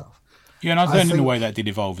image stuff. Yeah, and I think in a way that did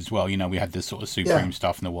evolve as well. We had the sort of Supreme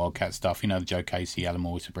stuff and the Wildcat stuff, the Joe Casey, Alan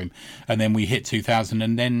Moore, Supreme. And then we hit 2000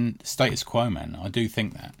 and then status quo, man. I do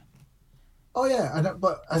think that. Oh, yeah.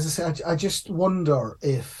 But as I say, I just wonder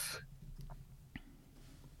if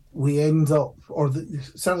we end up, or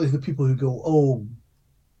certainly the people who go,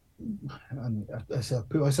 and I say I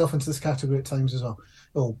put myself into this category at times as well.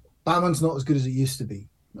 Oh, Batman's not as good as it used to be.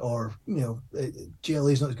 Or,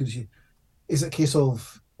 GLA's not as good as you. Is it a case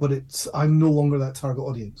of, but I'm no longer that target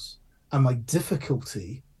audience, and my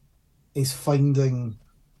difficulty is finding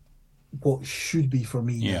what should be for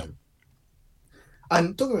me now.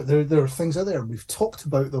 And don't get me wrong, there are things out there. We've talked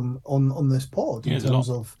about them on this pod in terms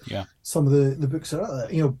of some of the books that are out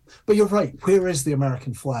there. But you're right. Where is the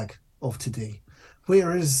American flag of today?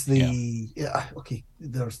 Where is the okay?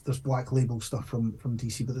 There's Black Label stuff from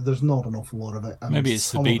DC, but there's not an awful lot of it. And maybe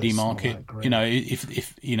it's the BD market.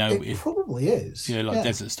 If it probably is. Like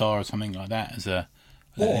Desert Star or something like that as an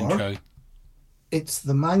intro. It's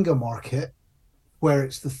the manga market, where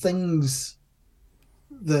it's the things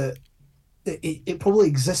that it probably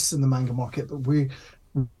exists in the manga market, but we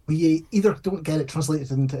either don't get it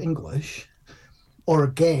translated into English, or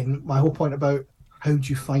again, my whole point about how do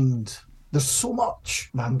you find. There's so much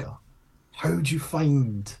manga. How do you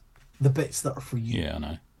find the bits that are for you? Yeah, I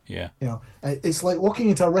know. Yeah. It's like walking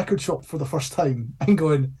into a record shop for the first time and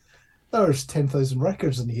going, there's 10,000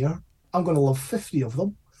 records in here. I'm going to love 50 of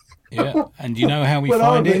them. Yeah, and you know how we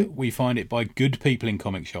find it? We find it by good people in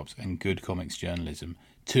comic shops and good comics journalism,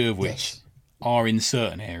 two of which are in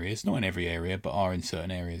certain areas, not in every area, but are in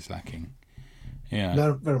certain areas lacking.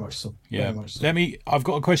 Yeah. Very much so. Yeah. Very much so. I've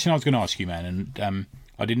got a question I was going to ask you, man, and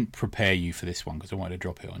I didn't prepare you for this one because I wanted to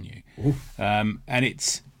drop it on you. And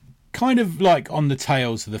it's kind of like on the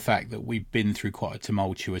tails of the fact that we've been through quite a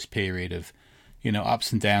tumultuous period of,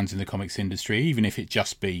 ups and downs in the comics industry, even if it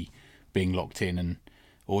just be being locked in and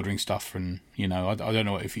ordering stuff. And, I don't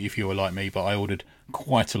know if you were like me, but I ordered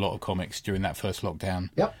quite a lot of comics during that first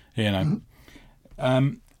lockdown. Yep.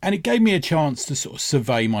 And it gave me a chance to sort of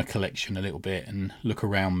survey my collection a little bit and look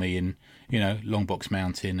around me and, Longbox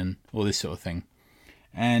Mountain and all this sort of thing.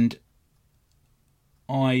 And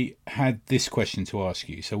I had this question to ask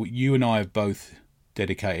you. So you and I have both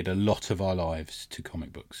dedicated a lot of our lives to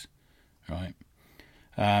comic books, right?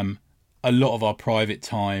 A lot of our private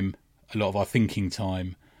time, a lot of our thinking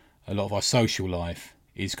time, a lot of our social life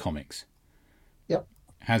is comics. Yep.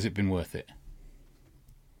 Has it been worth it?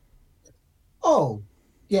 Oh,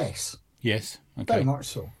 yes. Yes? Okay. Very much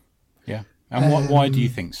so. Yeah. And why do you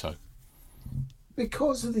think so?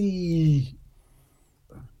 Because of the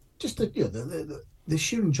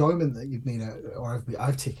sheer enjoyment that you've made out, or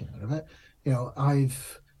I've taken out of it.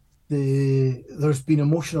 There's been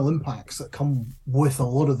emotional impacts that come with a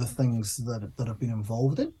lot of the things that I've been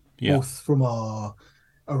involved in, both from a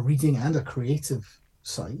reading and a creative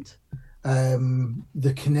side.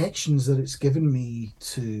 The connections that it's given me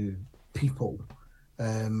to people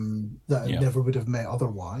that I never would have met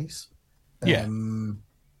otherwise.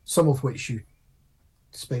 Some of which you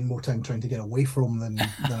spend more time trying to get away from than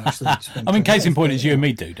actually spend. I mean, case in point is you and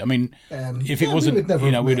me, dude. I mean, if it wasn't,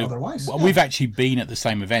 we've actually been at the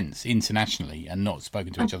same events internationally and not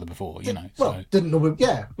spoken to each other before, didn't know.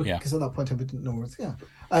 Because at that point we didn't know.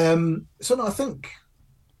 So no, I think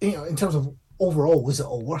in terms of overall, was it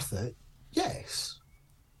all worth it? Yes.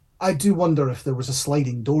 I do wonder if there was a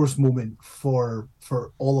sliding doors moment for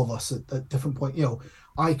all of us at different point.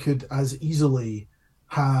 I could as easily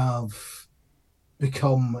have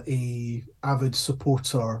become a avid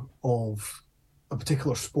supporter of a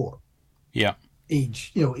particular sport, Yeah.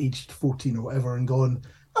 aged 14 or whatever, and gone,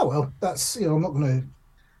 oh well, that's I'm not going to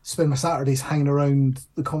spend my Saturdays hanging around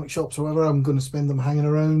the comic shops or whatever. I'm going to spend them hanging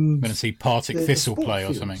I'm around going to see Partick the Thistle sport play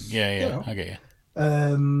or something. fields. Yeah, yeah, I get you.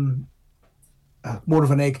 Um, More of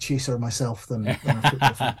an egg chaser myself than a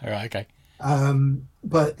football fan. Right, okay.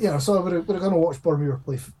 But so I would have gone to watch Bournemouth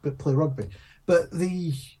play rugby. But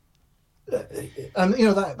and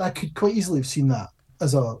that could quite easily have seen that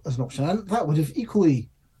as an option, and that would have equally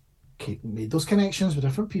made those connections with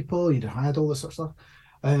different people. You'd have had all this sort of stuff,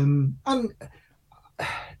 and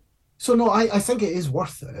so no, I think it is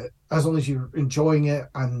worth it as long as you're enjoying it,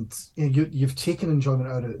 and you've taken enjoyment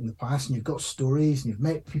out of it in the past, and you've got stories, and you've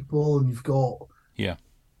met people, and you've got Yeah.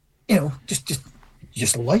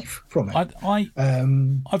 just life from it.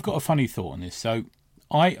 I've got a funny thought on this. So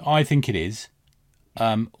I think it is,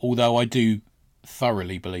 although I do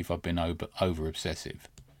thoroughly believe I've been over obsessive.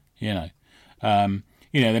 The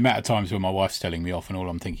amount of times when my wife's telling me off and all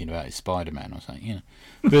I'm thinking about is Spider-Man or something.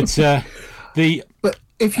 But But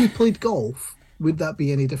if you played golf, would that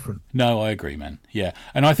be any different? No, I agree, man. Yeah,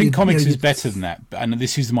 and I think comics is better than that. And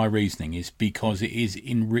this is my reasoning: is because it is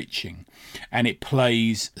enriching, and it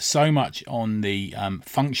plays so much on the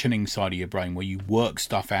functioning side of your brain, where you work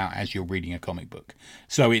stuff out as you're reading a comic book.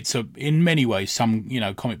 So it's in many ways, some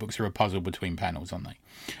comic books are a puzzle between panels, aren't they?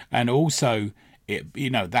 And also,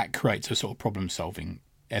 that creates a sort of problem solving.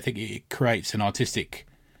 I think it creates an artistic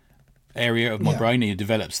area of my brain, and it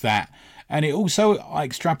develops that. And it also, I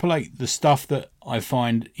extrapolate the stuff that I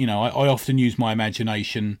find, I often use my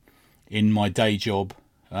imagination in my day job,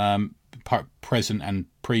 present and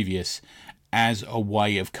previous, as a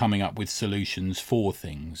way of coming up with solutions for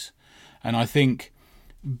things. And I think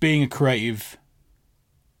being a creative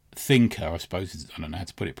thinker, I suppose, I don't know how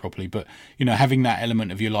to put it properly, but having that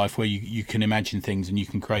element of your life where you can imagine things and you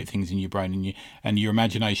can create things in your brain, and your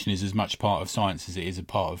imagination is as much part of science as it is a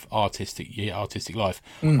part of artistic life.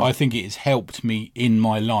 I think it has helped me in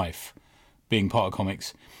my life being part of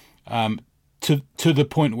comics, to the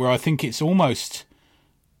point where I think it's almost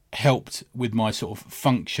helped with my sort of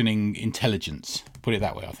functioning intelligence, put it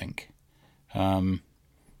that way. I think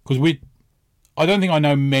because I don't think I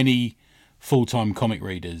know many full-time comic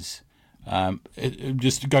readers,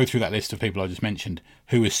 just to go through that list of people I just mentioned,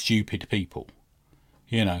 who are stupid people.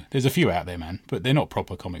 There's a few out there, man, but they're not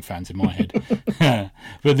proper comic fans in my head.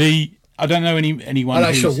 But I don't know anyone. And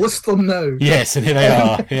I shall list them now. Yes, and here they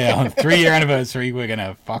are. Yeah, on 3-year anniversary, we're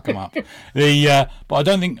gonna fuck them up. But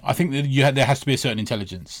I think that there has to be a certain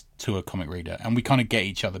intelligence to a comic reader, and we kind of get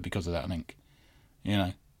each other because of that. I think, we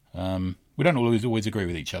don't always agree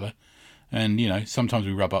with each other. And sometimes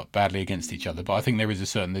we rub up badly against each other, but I think there is a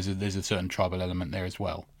certain tribal element there as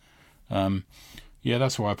well.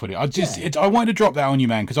 That's where I put it. I wanted to drop that on you,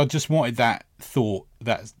 man, because I just wanted that thought.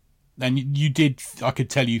 And you did. I could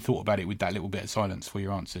tell you thought about it with that little bit of silence before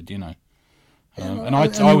you answered.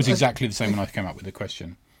 I was exactly the same when I came up with the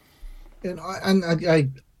question. And I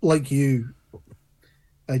like you.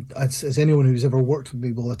 As anyone who's ever worked with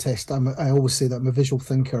me will attest, I always say that I'm a visual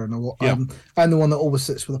thinker, and I'm the one that always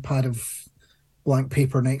sits with a pad of blank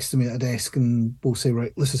paper next to me at a desk, and we'll say,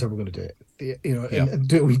 right, this is how we're going to do it. And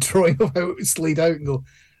do a wee drawing of how it's laid out, and go,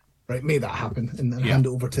 right, make that happen, and then hand it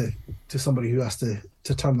over to somebody who has to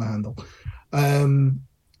turn the handle.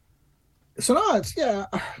 So no,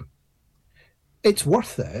 it's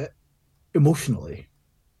worth it emotionally.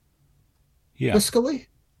 Yeah. Fiscally.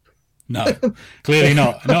 No, clearly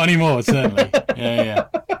not. Not anymore, certainly. Yeah.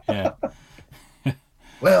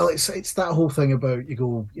 Well, it's that whole thing about, you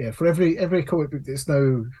go, for every comic book that's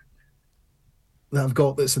now that I've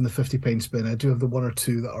got that's in the 50-pound bin, I do have the one or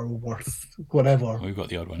two that are worth whatever. We've got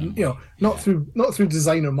the odd one. Not through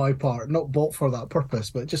design on my part, not bought for that purpose,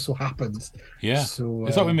 but it just so happens. Yeah. So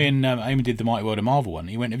it's like when me and Amy did the Mighty World of Marvel one.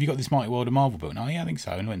 He went, "Have you got this Mighty World of Marvel book?" No, yeah, I think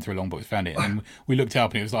so. And went through a long book, found it, and we looked it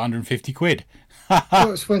up, and it was like 150 quid.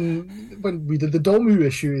 It's when we did the Domu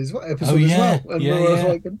episode as well, and we were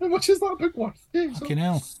like, "How much is that book worth?" Fucking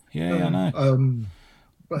hell. Yeah, I know.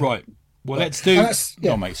 Right. Well, let's do.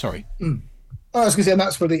 Oh, mate, sorry. I was going to say, and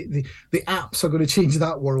that's where the apps are going to change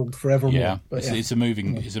that world forevermore. Yeah, it's a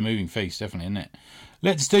moving feast, definitely, isn't it?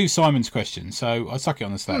 Let's do Simon's question. So I stuck it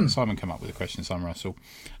on the Slack. Simon came up with a question. Simon Russell,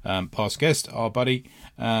 past guest, our buddy,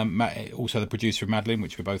 Matt, also the producer of Madeline,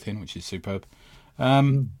 which we're both in, which is superb.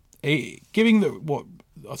 Giving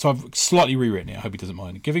so I've slightly rewritten it. I hope he doesn't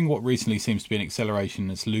mind. Given what recently seems to be an acceleration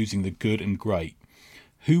that's losing the good and great,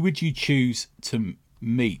 who would you choose to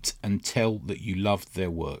meet and tell that you loved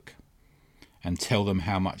their work? And tell them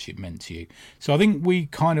how much it meant to you. So I think we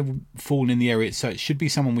kind of fall in the area. So it should be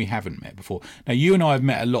someone we haven't met before. Now, you and I have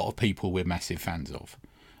met a lot of people we're massive fans of.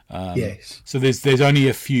 Yes. So there's only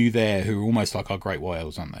a few there who are almost like our great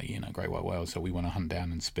whales, aren't they? You know, great white whales that we want to hunt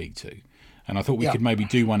down and speak to. And I thought we could maybe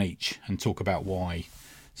do one each and talk about why.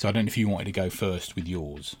 So I don't know if you wanted to go first with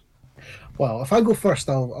yours. Well, if I go first,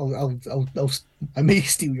 I may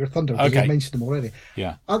steal your thunder because Okay. I mentioned them already.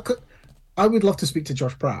 Yeah. I would love to speak to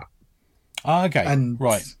George Pratt. Okay. And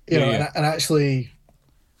right. you know, and actually,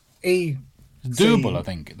 it's doable. I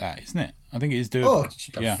think that isn't it. I think it is doable.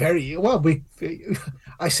 Oh, very well.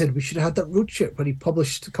 I said we should have had that road trip when he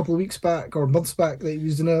published a couple of weeks back or months back that he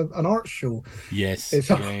was in an art show. Yes. You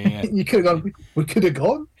could have gone. We could have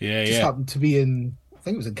gone. Yeah. Just happened to be in. I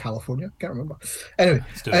think it was in California. Can't remember. Anyway,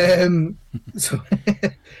 so so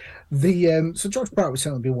George Pratt would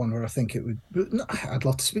certainly be one where I think it would. I'd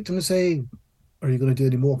love to speak to him and say, "Are you going to do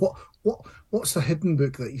any more? What's the hidden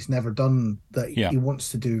book that he's never done that he wants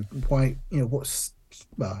to do? Why? What's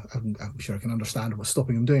well? I'm sure I can understand what's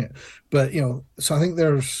stopping him doing it, but so I think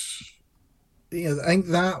there's, I think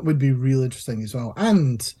that would be real interesting as well.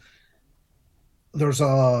 And there's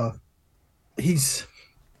I'd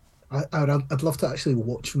love to actually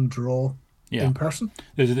watch him draw in person.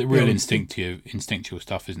 There's a real instinctual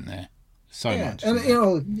stuff, isn't there? So much.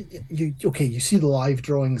 And you see the live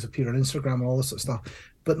drawings appear on Instagram and all this sort of stuff,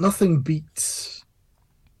 but nothing beats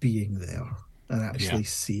being there and actually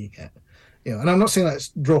seeing it. And I'm not saying that's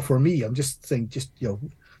draw for me. I'm just saying, so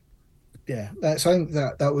I think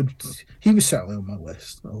that would. He was certainly on my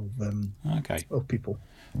list of people.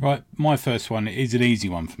 Right, my first one is an easy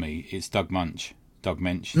one for me. It's Doug Mensch. You've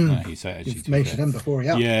mentioned him before,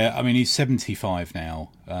 yeah. Yeah, I mean, he's 75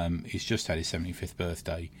 now. He's just had his 75th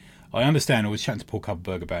birthday. I understand. I was chatting to Paul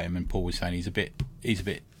Kupperberg about him, and Paul was saying he's a bit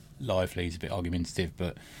lively, he's a bit argumentative,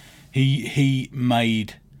 but he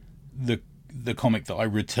made the comic that I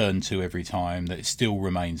return to every time, that still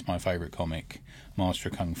remains my favourite comic, Master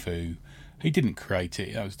of Kung Fu. He didn't create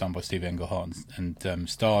it; that was done by Steve Englehart and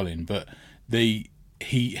Stalin. But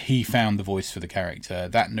he found the voice for the character.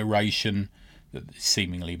 That narration that's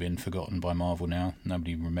seemingly been forgotten by Marvel now.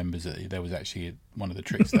 Nobody remembers that there was actually one of the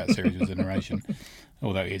tricks of that series was a narration,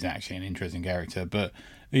 although he is actually an interesting character. But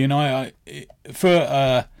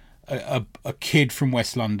for a kid from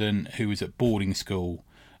West London who was at boarding school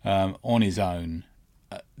on his own,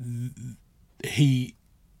 the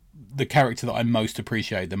character that I most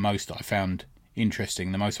appreciated, the most that I found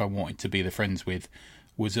interesting, the most I wanted to be the friends with,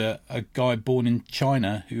 was a guy born in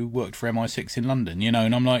China who worked for MI6 in London.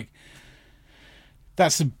 And I'm like,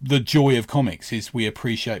 that's the joy of comics, is we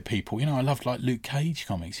appreciate people. I loved like Luke Cage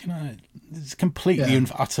comics. It's completely and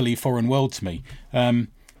utterly foreign world to me.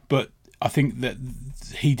 But I think that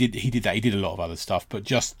he did that. He did a lot of other stuff, but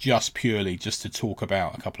just purely to talk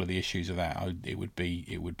about a couple of the issues of that, it would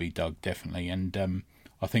be Doug, definitely. And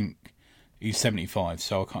I think he's 75,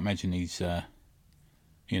 so I can't imagine he's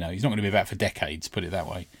he's not going to be about for decades, put it that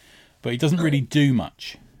way. But he doesn't really do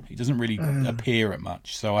much. He doesn't really appear at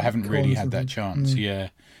much, so I haven't really had that chance. Yeah.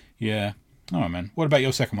 All right, man. What about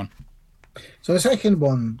your second one? So the second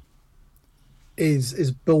one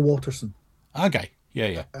is Bill Watterson. Okay.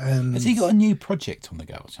 Yeah. Has he got a new project on the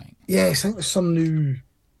go or something? Yes, I think there's some new.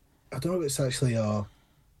 I don't know if it's actually a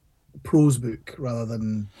prose book rather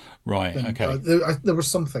than. Right. Okay. There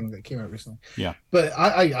was something that came out recently. Yeah. But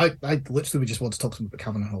I literally just want to talk to him about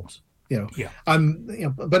Calvin and Hobbes. Yeah. A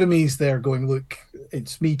bit of me is there going, look,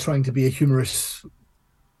 it's me trying to be a humorist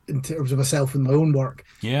in terms of myself and my own work.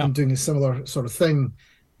 Yeah. I'm doing a similar sort of thing.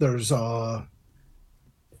 There's I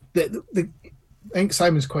think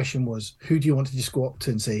Simon's question was, who do you want to just go up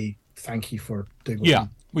to and say thank you for doing what you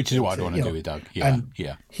which is what I'd want to do with Doug.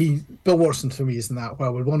 Bill Watterson for me isn't that. Well,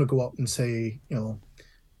 I would want to go up and say,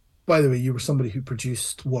 by the way, you were somebody who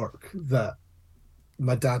produced work that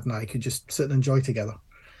my dad and I could just sit and enjoy together.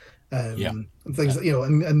 And things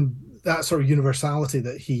and that sort of universality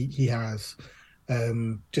that he has,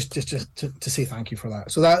 just to say thank you for that.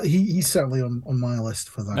 So that he's certainly on my list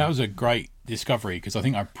for that. That was a great discovery, because I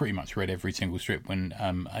think I pretty much read every single strip when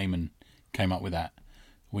Eamon came up with that.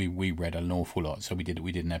 We read an awful lot, so we did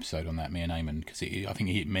an episode on that, me and Eamon, because I think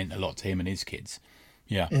it meant a lot to him and his kids.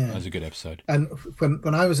 Yeah, that was a good episode. And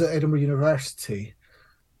when I was at Edinburgh University,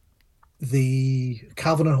 the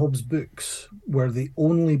Calvin and Hobbes books were the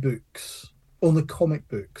only comic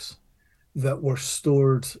books that were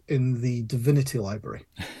stored in the Divinity Library.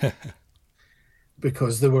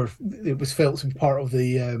 because it was felt to be part of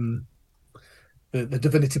the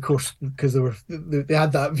divinity course, because they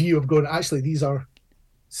had that view of going, actually these are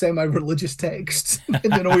semi-religious texts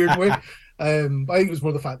in a weird way. I think it was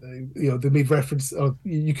more the fact that they made reference, or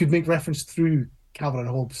you could make reference through Calvin and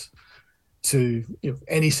Hobbes to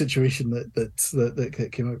any situation that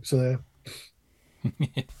came out. So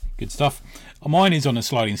good stuff. Mine is on a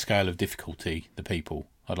sliding scale of difficulty. The people,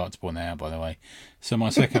 I'd like to point that out, by the way. So my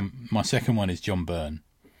second one is John Byrne.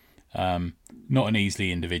 Not an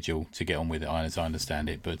easy individual to get on with it, as I understand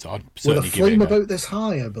it, but I'd certainly give it a go. With a flame about this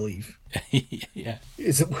high, I believe. Yeah.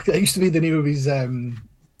 It used to be the name of his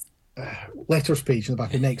letters page in the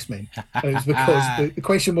back of X-Men. And it was because the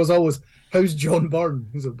question was always, how's John Byrne?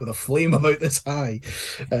 He's with a flame about this high,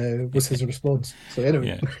 was his response. So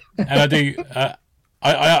anyway. Yeah. And I do,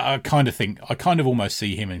 I kind of almost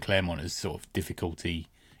see him and Claremont as sort of difficulty,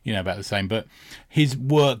 about the same, but his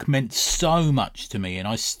work meant so much to me, and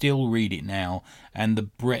I still read it now, and the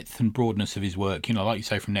breadth and broadness of his work, like you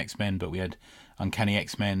say, from X-Men, but we had Uncanny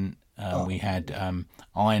X-Men, we had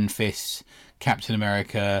Iron Fist, Captain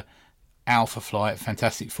America, Alpha Flight,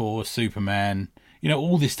 Fantastic Four, Superman,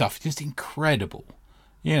 all this stuff, just incredible,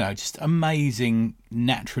 just amazing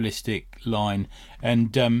naturalistic line,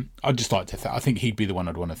 and I'd just like to I think he'd be the one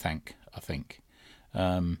I'd want to thank.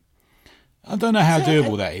 I don't know how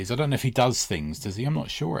doable that is. I don't know if he does things. Does he? I'm not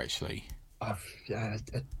sure, actually. I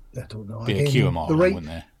don't know. Be a QMR, wouldn't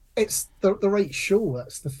there? It's the right show.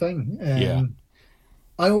 That's the thing. Yeah.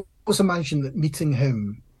 I always imagine that meeting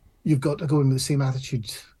him, you've got to go in with the same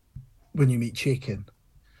attitude when you meet Chaykin,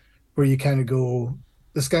 where you kind of go,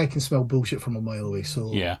 this guy can smell bullshit from a mile away,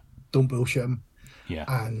 so don't bullshit him. Yeah.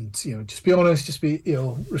 And, just be honest, just be,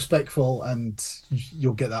 respectful, and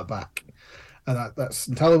you'll get that back. And that's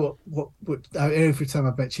entirely what every time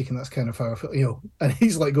I've met Chaykin, that's kind of how I feel, and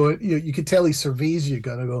he's like going, you could tell he surveys you,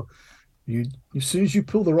 gonna go, as soon as you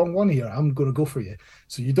pull the wrong one here, I'm going to go for you.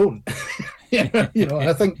 So you don't. And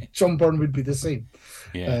I think John Byrne would be the same.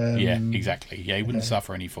 Yeah, exactly. Yeah, he wouldn't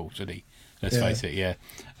suffer any faults, would he? Let's face it, yeah.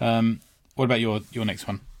 What about your next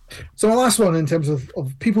one? So my last one, in terms of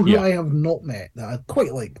people who I have not met, that I'd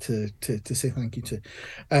quite like to say thank you to.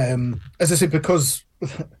 As I say, because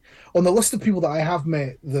on the list of people that I have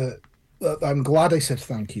met that I'm glad I said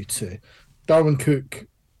thank you to, Darwin Cook,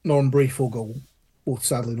 Norm Brayfogle, both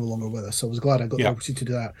sadly no longer with us, so I was glad I got the opportunity to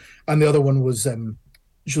do that. And the other one was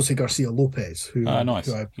Jose Garcia Lopez, who I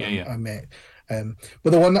met.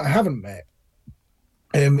 But the one that I haven't met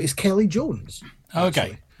is Kelly Jones. Oh,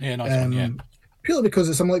 okay. Yeah, nice one, yeah. Purely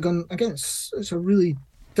because I'm like going, again, it's a really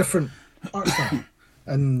different art style.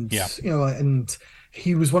 And, and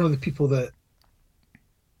he was one of the people that,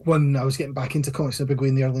 when I was getting back into comics in a big way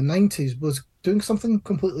in the early 90s, was doing something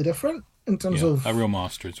completely different in terms of a real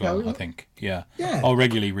master as well. I think, I'll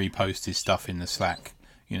regularly repost his stuff in the Slack.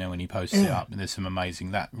 When he posts it up, and there's some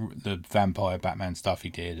amazing the vampire Batman stuff he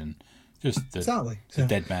did, and just the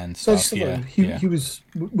Dead Man stuff. He was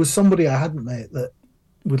somebody I hadn't met that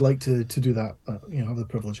would like to do that. Have the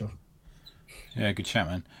privilege of. Yeah, good chat,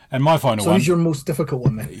 man. And my final one. So, who's your most difficult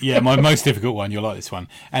one then? Yeah, my most difficult one. You'll like this one,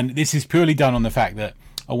 and this is purely done on the fact that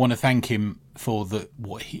I want to thank him for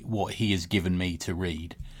what he has given me to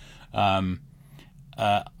read. I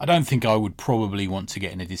don't think I would probably want to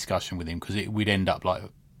get in a discussion with him, because we'd end up like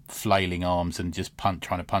flailing arms and just trying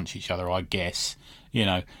to punch each other, I guess.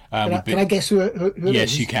 Can I guess who it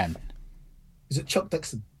yes, is? You can. Is it Chuck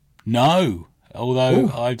Dixon? No, although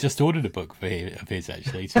I've just ordered a book of his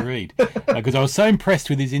actually to read, because I was so impressed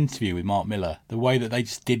with his interview with Mark Miller, the way that they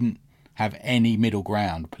just didn't have any middle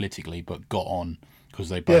ground politically, but got on because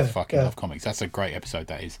they both love comics. That's a great episode,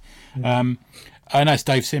 that is. And that's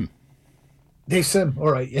Dave Sim. Dave Sim,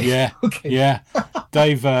 all right. Yeah. Okay. Yeah.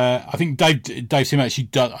 Dave, I think Dave Sim actually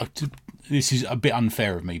does. This is a bit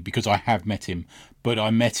unfair of me, because I have met him, but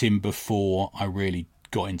I met him before I really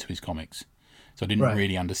got into his comics. So I didn't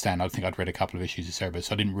really understand. I think I'd read a couple of issues of Cerebus,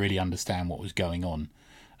 so I didn't really understand what was going on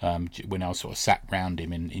when I was sort of sat round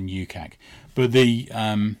him in UCAC. But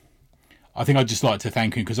I think I'd just like to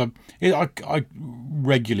thank him, because I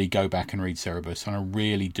regularly go back and read Cerebus, and I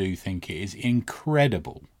really do think it is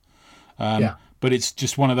incredible. But it's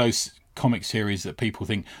just one of those comic series that people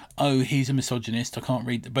think, oh, he's a misogynist, I can't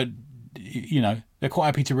read. But, they're quite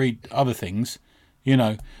happy to read other things,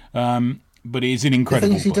 but it is an incredible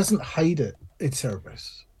The thing is, he book. Doesn't hide it in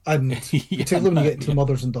Cerebus. And particularly when you get into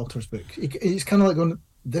Mothers and Daughters book, it's kind of like going,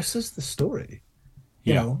 this is the story.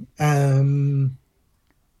 You know?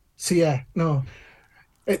 So,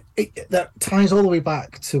 that ties all the way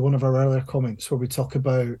back to one of our earlier comments where we talk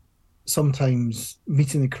about sometimes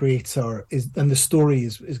meeting the creator and the story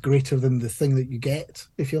is greater than the thing that you get,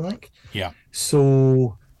 if you like. Yeah.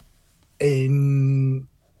 So in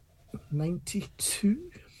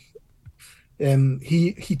 92,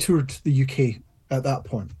 he toured the UK at that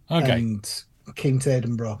point Okay. and came to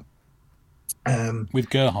Edinburgh. With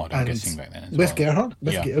Gerhard, I'm And guessing back then as with well. Gerhard,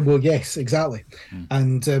 Yeah. well, yes, exactly. Mm.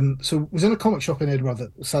 And so was in a comic shop in Edinburgh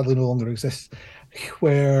that sadly no longer exists,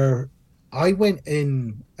 where I went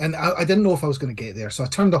in and I didn't know if I was going to get there. So I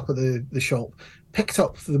turned up at the shop, picked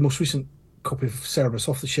up the most recent copy of Cerberus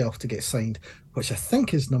off the shelf to get signed, which I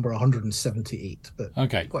think is number 178, but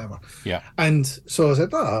Okay. whatever. Yeah. And so I was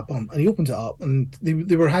like, and he opened it up and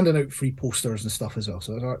they were handing out free posters and stuff as well.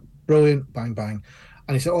 So I was like, brilliant, bang, bang.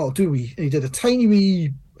 And he said, oh, do we? And he did a tiny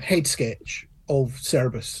wee head sketch of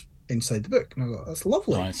Cerberus inside the book. And I thought, that's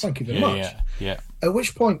lovely. Nice. Thank you very Yeah, much. yeah, yeah. At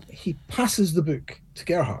which point he passes the book to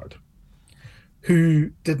Gerhard, who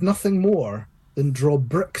did nothing more than draw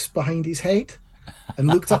bricks behind his head and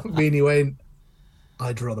looked up at me and he went,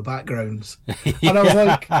 I draw the backgrounds. And I was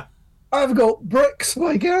like, I've got bricks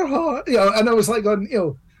by Gerhard. You know, and I was like, going, you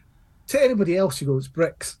know, to anybody else, you go, it's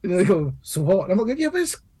bricks. And they go, so what? And I'm like, yeah, but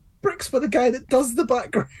it's bricks by the guy that does the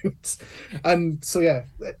backgrounds. And so, yeah,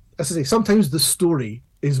 as I say, sometimes the story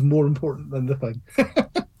is more important than the thing.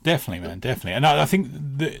 Definitely, man, definitely. And I think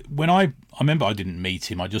that when I remember I didn't meet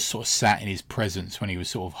him, I just sort of sat in his presence when he was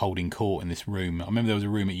sort of holding court in this room. I remember there was a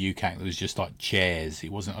room at UCAC that was just like chairs.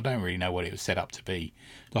 It wasn't, I don't really know what it was set up to be,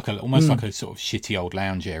 like almost like a sort of shitty old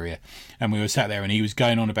lounge area. And we were sat there and he was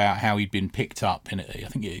going on about how he'd been picked up I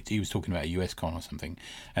think he was talking about a US con or something,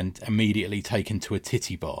 and immediately taken to a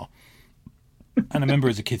titty bar. And I remember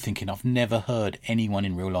as a kid thinking, I've never heard anyone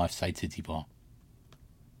in real life say titty bar.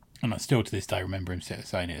 And I still to this day remember him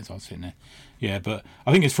saying it as I was sitting there. Yeah, but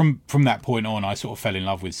I think it's from that point on I sort of fell in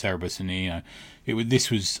love with Cerberus, and you know,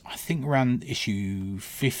 this was I think around issue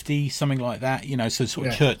 50, something like that. You know, so sort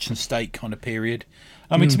of church and state kind of period.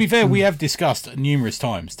 I mean, to be fair, we have discussed numerous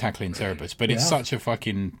times tackling Cerberus, but it's such a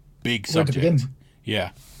fucking big subject.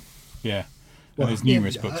 Yeah, yeah. Well, and there's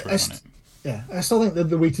numerous books written on it. Yeah, I still think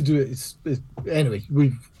that the way to do it is anyway.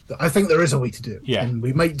 I think there is a way to do it. Yeah. And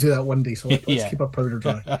we might do that one day, so let's keep our powder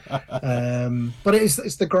dry. But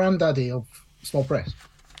it's the granddaddy of small press.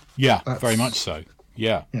 Yeah, very much so.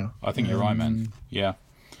 Yeah. I think you're right, man. Yeah.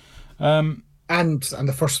 And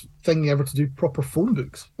the first thing ever to do proper phone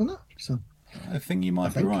books, wasn't it? So I think you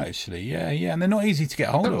might be right, actually. Yeah, yeah. And they're not easy to get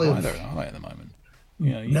hold of either, are they, at the moment?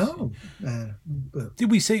 No.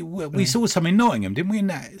 Did we see? We saw some in Nottingham, didn't we? In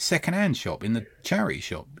that second-hand shop, in the charity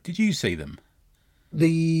shop. Did you see them?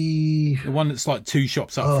 The one that's like two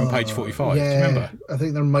shops up from page 45. Yeah, do you remember? I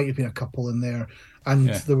think there might have been a couple in there, and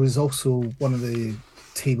there was also one of the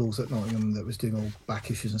tables at Nottingham that was doing all back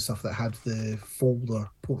issues and stuff that had the folder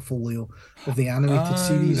portfolio of the animated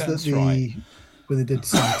series where they did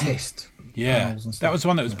some test. Yeah, that was the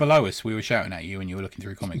one that was below us. We were shouting at you when you were looking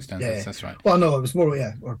through comic stands. Yeah. That's right. Well, no, it was more,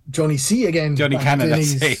 or Johnny C again. Johnny Cannon,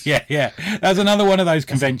 that's it. Yeah, yeah. That's another one of those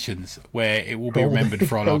conventions where it will be remembered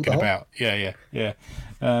for larking about. Yeah.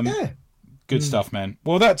 Good stuff, man.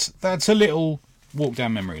 Well, that's a little walk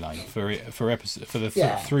down memory lane for the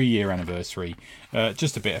 3-year anniversary.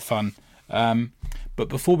 Just a bit of fun. But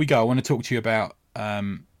before we go, I want to talk to you about.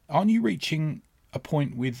 Aren't you reaching a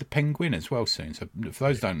point with the Penguin as well soon? So for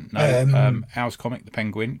those who don't know, Al's comic, the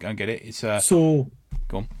Penguin, go and get it. It's so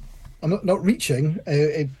go on. I'm not reaching.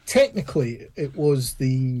 Technically, it was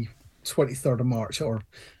the 23rd of March, or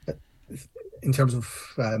in terms of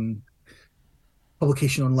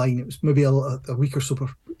publication online, it was maybe a week or so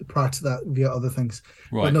prior to that via other things.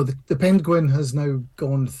 Right. But no, the Penguin has now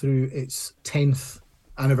gone through its 10th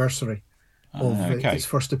anniversary of its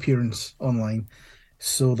first appearance online.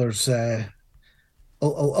 So there's a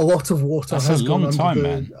lot of water has gone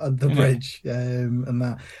under the bridge, and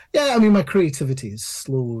that. Yeah, I mean, my creativity has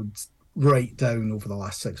slowed right down over the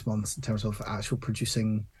last 6 months in terms of actual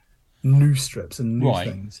producing new strips and new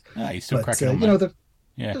things. Yeah, you're still cracking on. You know,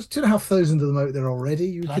 there's 2,500 of them out there already.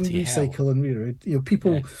 You can recycle and reread. You know,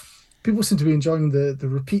 people seem to be enjoying the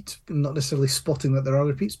repeat, not necessarily spotting that there are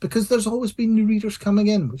repeats, because there's always been new readers coming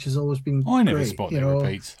in, which has always been. I never spot the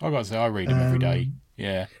repeats. I got to say, I read them every day.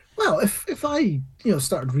 Yeah. Well, if I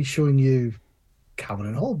started reshowing you Calvin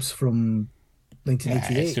and Hobbes from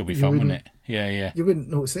 1988, it'd still be fun, wouldn't it? Yeah. You wouldn't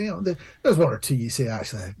notice it. There's one or two you say,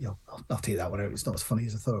 actually, I'll take that one out. It's not as funny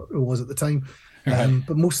as I thought it was at the time.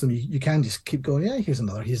 But most of them you can just keep going. Yeah, here's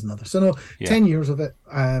another. So no, 10 years of it.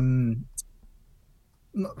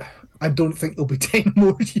 I don't think there'll be 10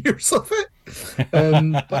 more years of it.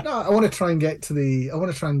 But no, I want to try and I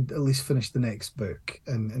want to try and at least finish the next book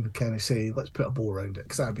and kind of say, let's put a bow around it,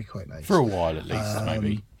 because that would be quite nice. For a while at least,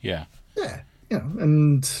 maybe. Yeah. Yeah,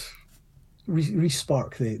 and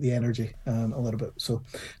re-spark the energy a little bit. So,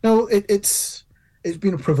 no, it's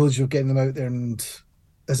been a privilege of getting them out there, and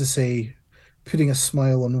as I say, putting a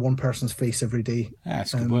smile on one person's face every day.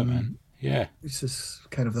 That's good work, man. Yeah. This is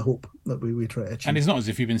kind of the hope that we try to achieve. And it's not as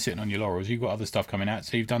if you've been sitting on your laurels. You've got other stuff coming out.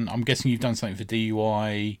 So I'm guessing you've done something for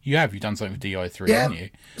DUI. You've done something for DI3, haven't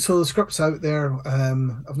you? So the script's out there.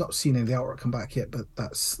 I've not seen any of the artwork come back yet, but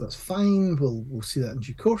that's fine. We'll see that in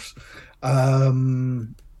due course.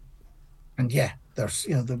 And yeah, there's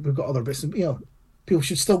we've got other bits. People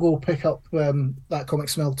should still go pick up That Comic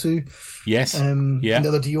Smell too. Yes. And the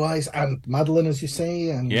other DUIs, and Madeline, as you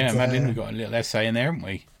say. And Madeline, we've got a little essay in there, haven't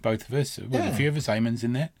we? Both of us. Well, a few of us, Eamon's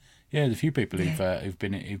in there. Yeah, there's a few people who've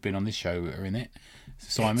been on this show are in it.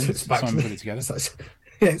 Simon put it together.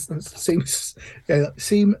 It's the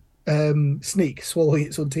same snake swallowing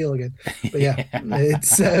its own tail again. But yeah,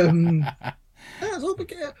 it's that's all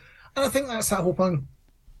big. And I think that's that whole point.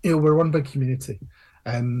 We're one big community.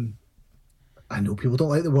 I know people don't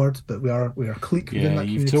like the word, but we are clique within that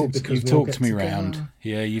community. You've talked me round.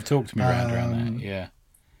 Yeah, you've talked me round that. Yeah.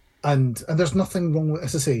 And there's nothing wrong with,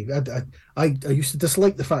 as I say, I used to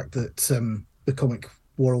dislike the fact that the comic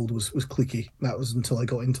world was cliquey. That was until I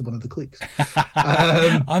got into one of the cliques.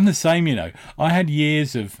 I'm the same, I had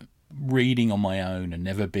years of reading on my own and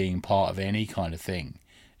never being part of any kind of thing.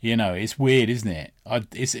 It's weird, isn't it?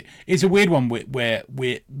 It's a weird one where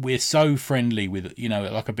we're so friendly with,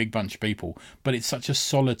 like a big bunch of people, but it's such a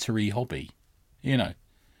solitary hobby,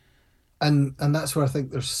 And that's where I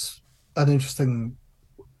think there's an interesting.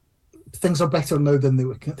 Things are better now than they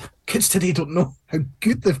were. Kids today don't know how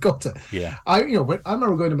good they've got it. Yeah. I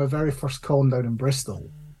remember going to my very first con down in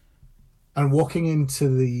Bristol, and walking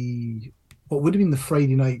into what would have been the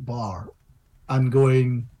Friday night bar, and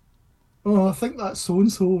going, oh, I think that's so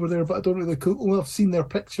and so over there, but I don't really. I've seen their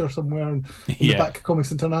picture somewhere in the back of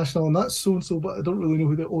Comics International, and that's so and so, but I don't really know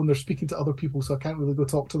who they own. They're speaking to other people, so I can't really go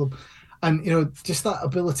talk to them. And just that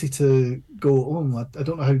ability to go, oh, I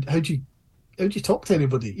don't know how do you talk to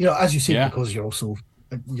anybody? As you say, because you're also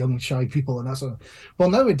young, shy people, and that's well,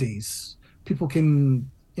 nowadays people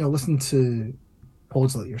can listen to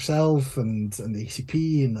pods like yourself and the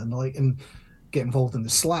ACP and get involved in the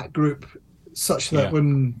Slack group, such that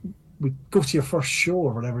when we go to your first show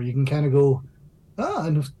or whatever, you can kind of go,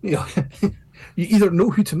 and you either know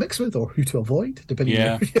who to mix with or who to avoid, depending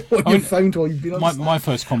on what you've found while you've been on. My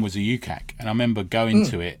first con was a UCAC, and I remember going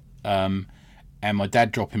to it. And my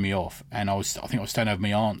dad dropping me off, and I think I was staying over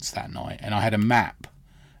my aunt's that night, and I had a map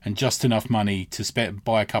and just enough money to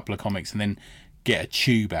buy a couple of comics and then get a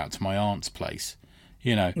tube out to my aunt's place,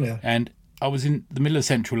 And I was in the middle of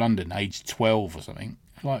central London, age 12 or something.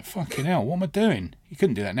 Like, fucking hell, what am I doing? You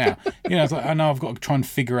couldn't do that now. I was like, I know I've got to try and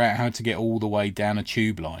figure out how to get all the way down a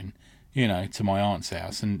tube line, to my aunt's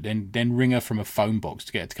house, and then ring her from a phone box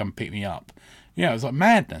to get her to come pick me up. It was like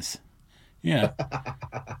madness. Yeah,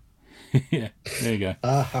 there you go.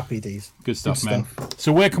 Happy days. Good stuff, man.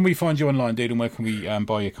 So where can we find you online, dude, and where can we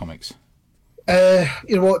buy your comics? You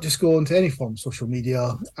know what? Just go onto any form of social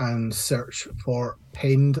media and search for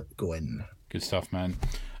Penguin. Good stuff, man.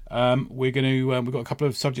 We're going to. We've got a couple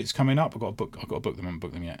of subjects coming up. I've got to book them. I haven't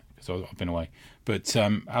booked them yet because I've been away. But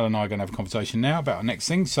Alan and I are going to have a conversation now about our next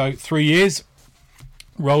thing. So 3 years,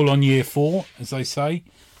 roll on year 4, as they say.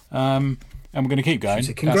 And we're going to keep going.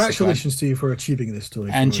 So congratulations to you for achieving this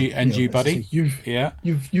story. And you, buddy. You've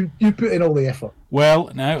put in all the effort.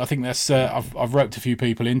 Well, no, I think that's. I've roped a few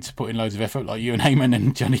people in to put in loads of effort, like you and Eamon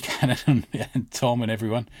and Johnny Cannon and Tom and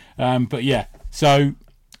everyone. But yeah, so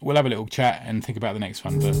we'll have a little chat and think about the next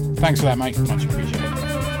one. But thanks for that, mate. Much appreciated.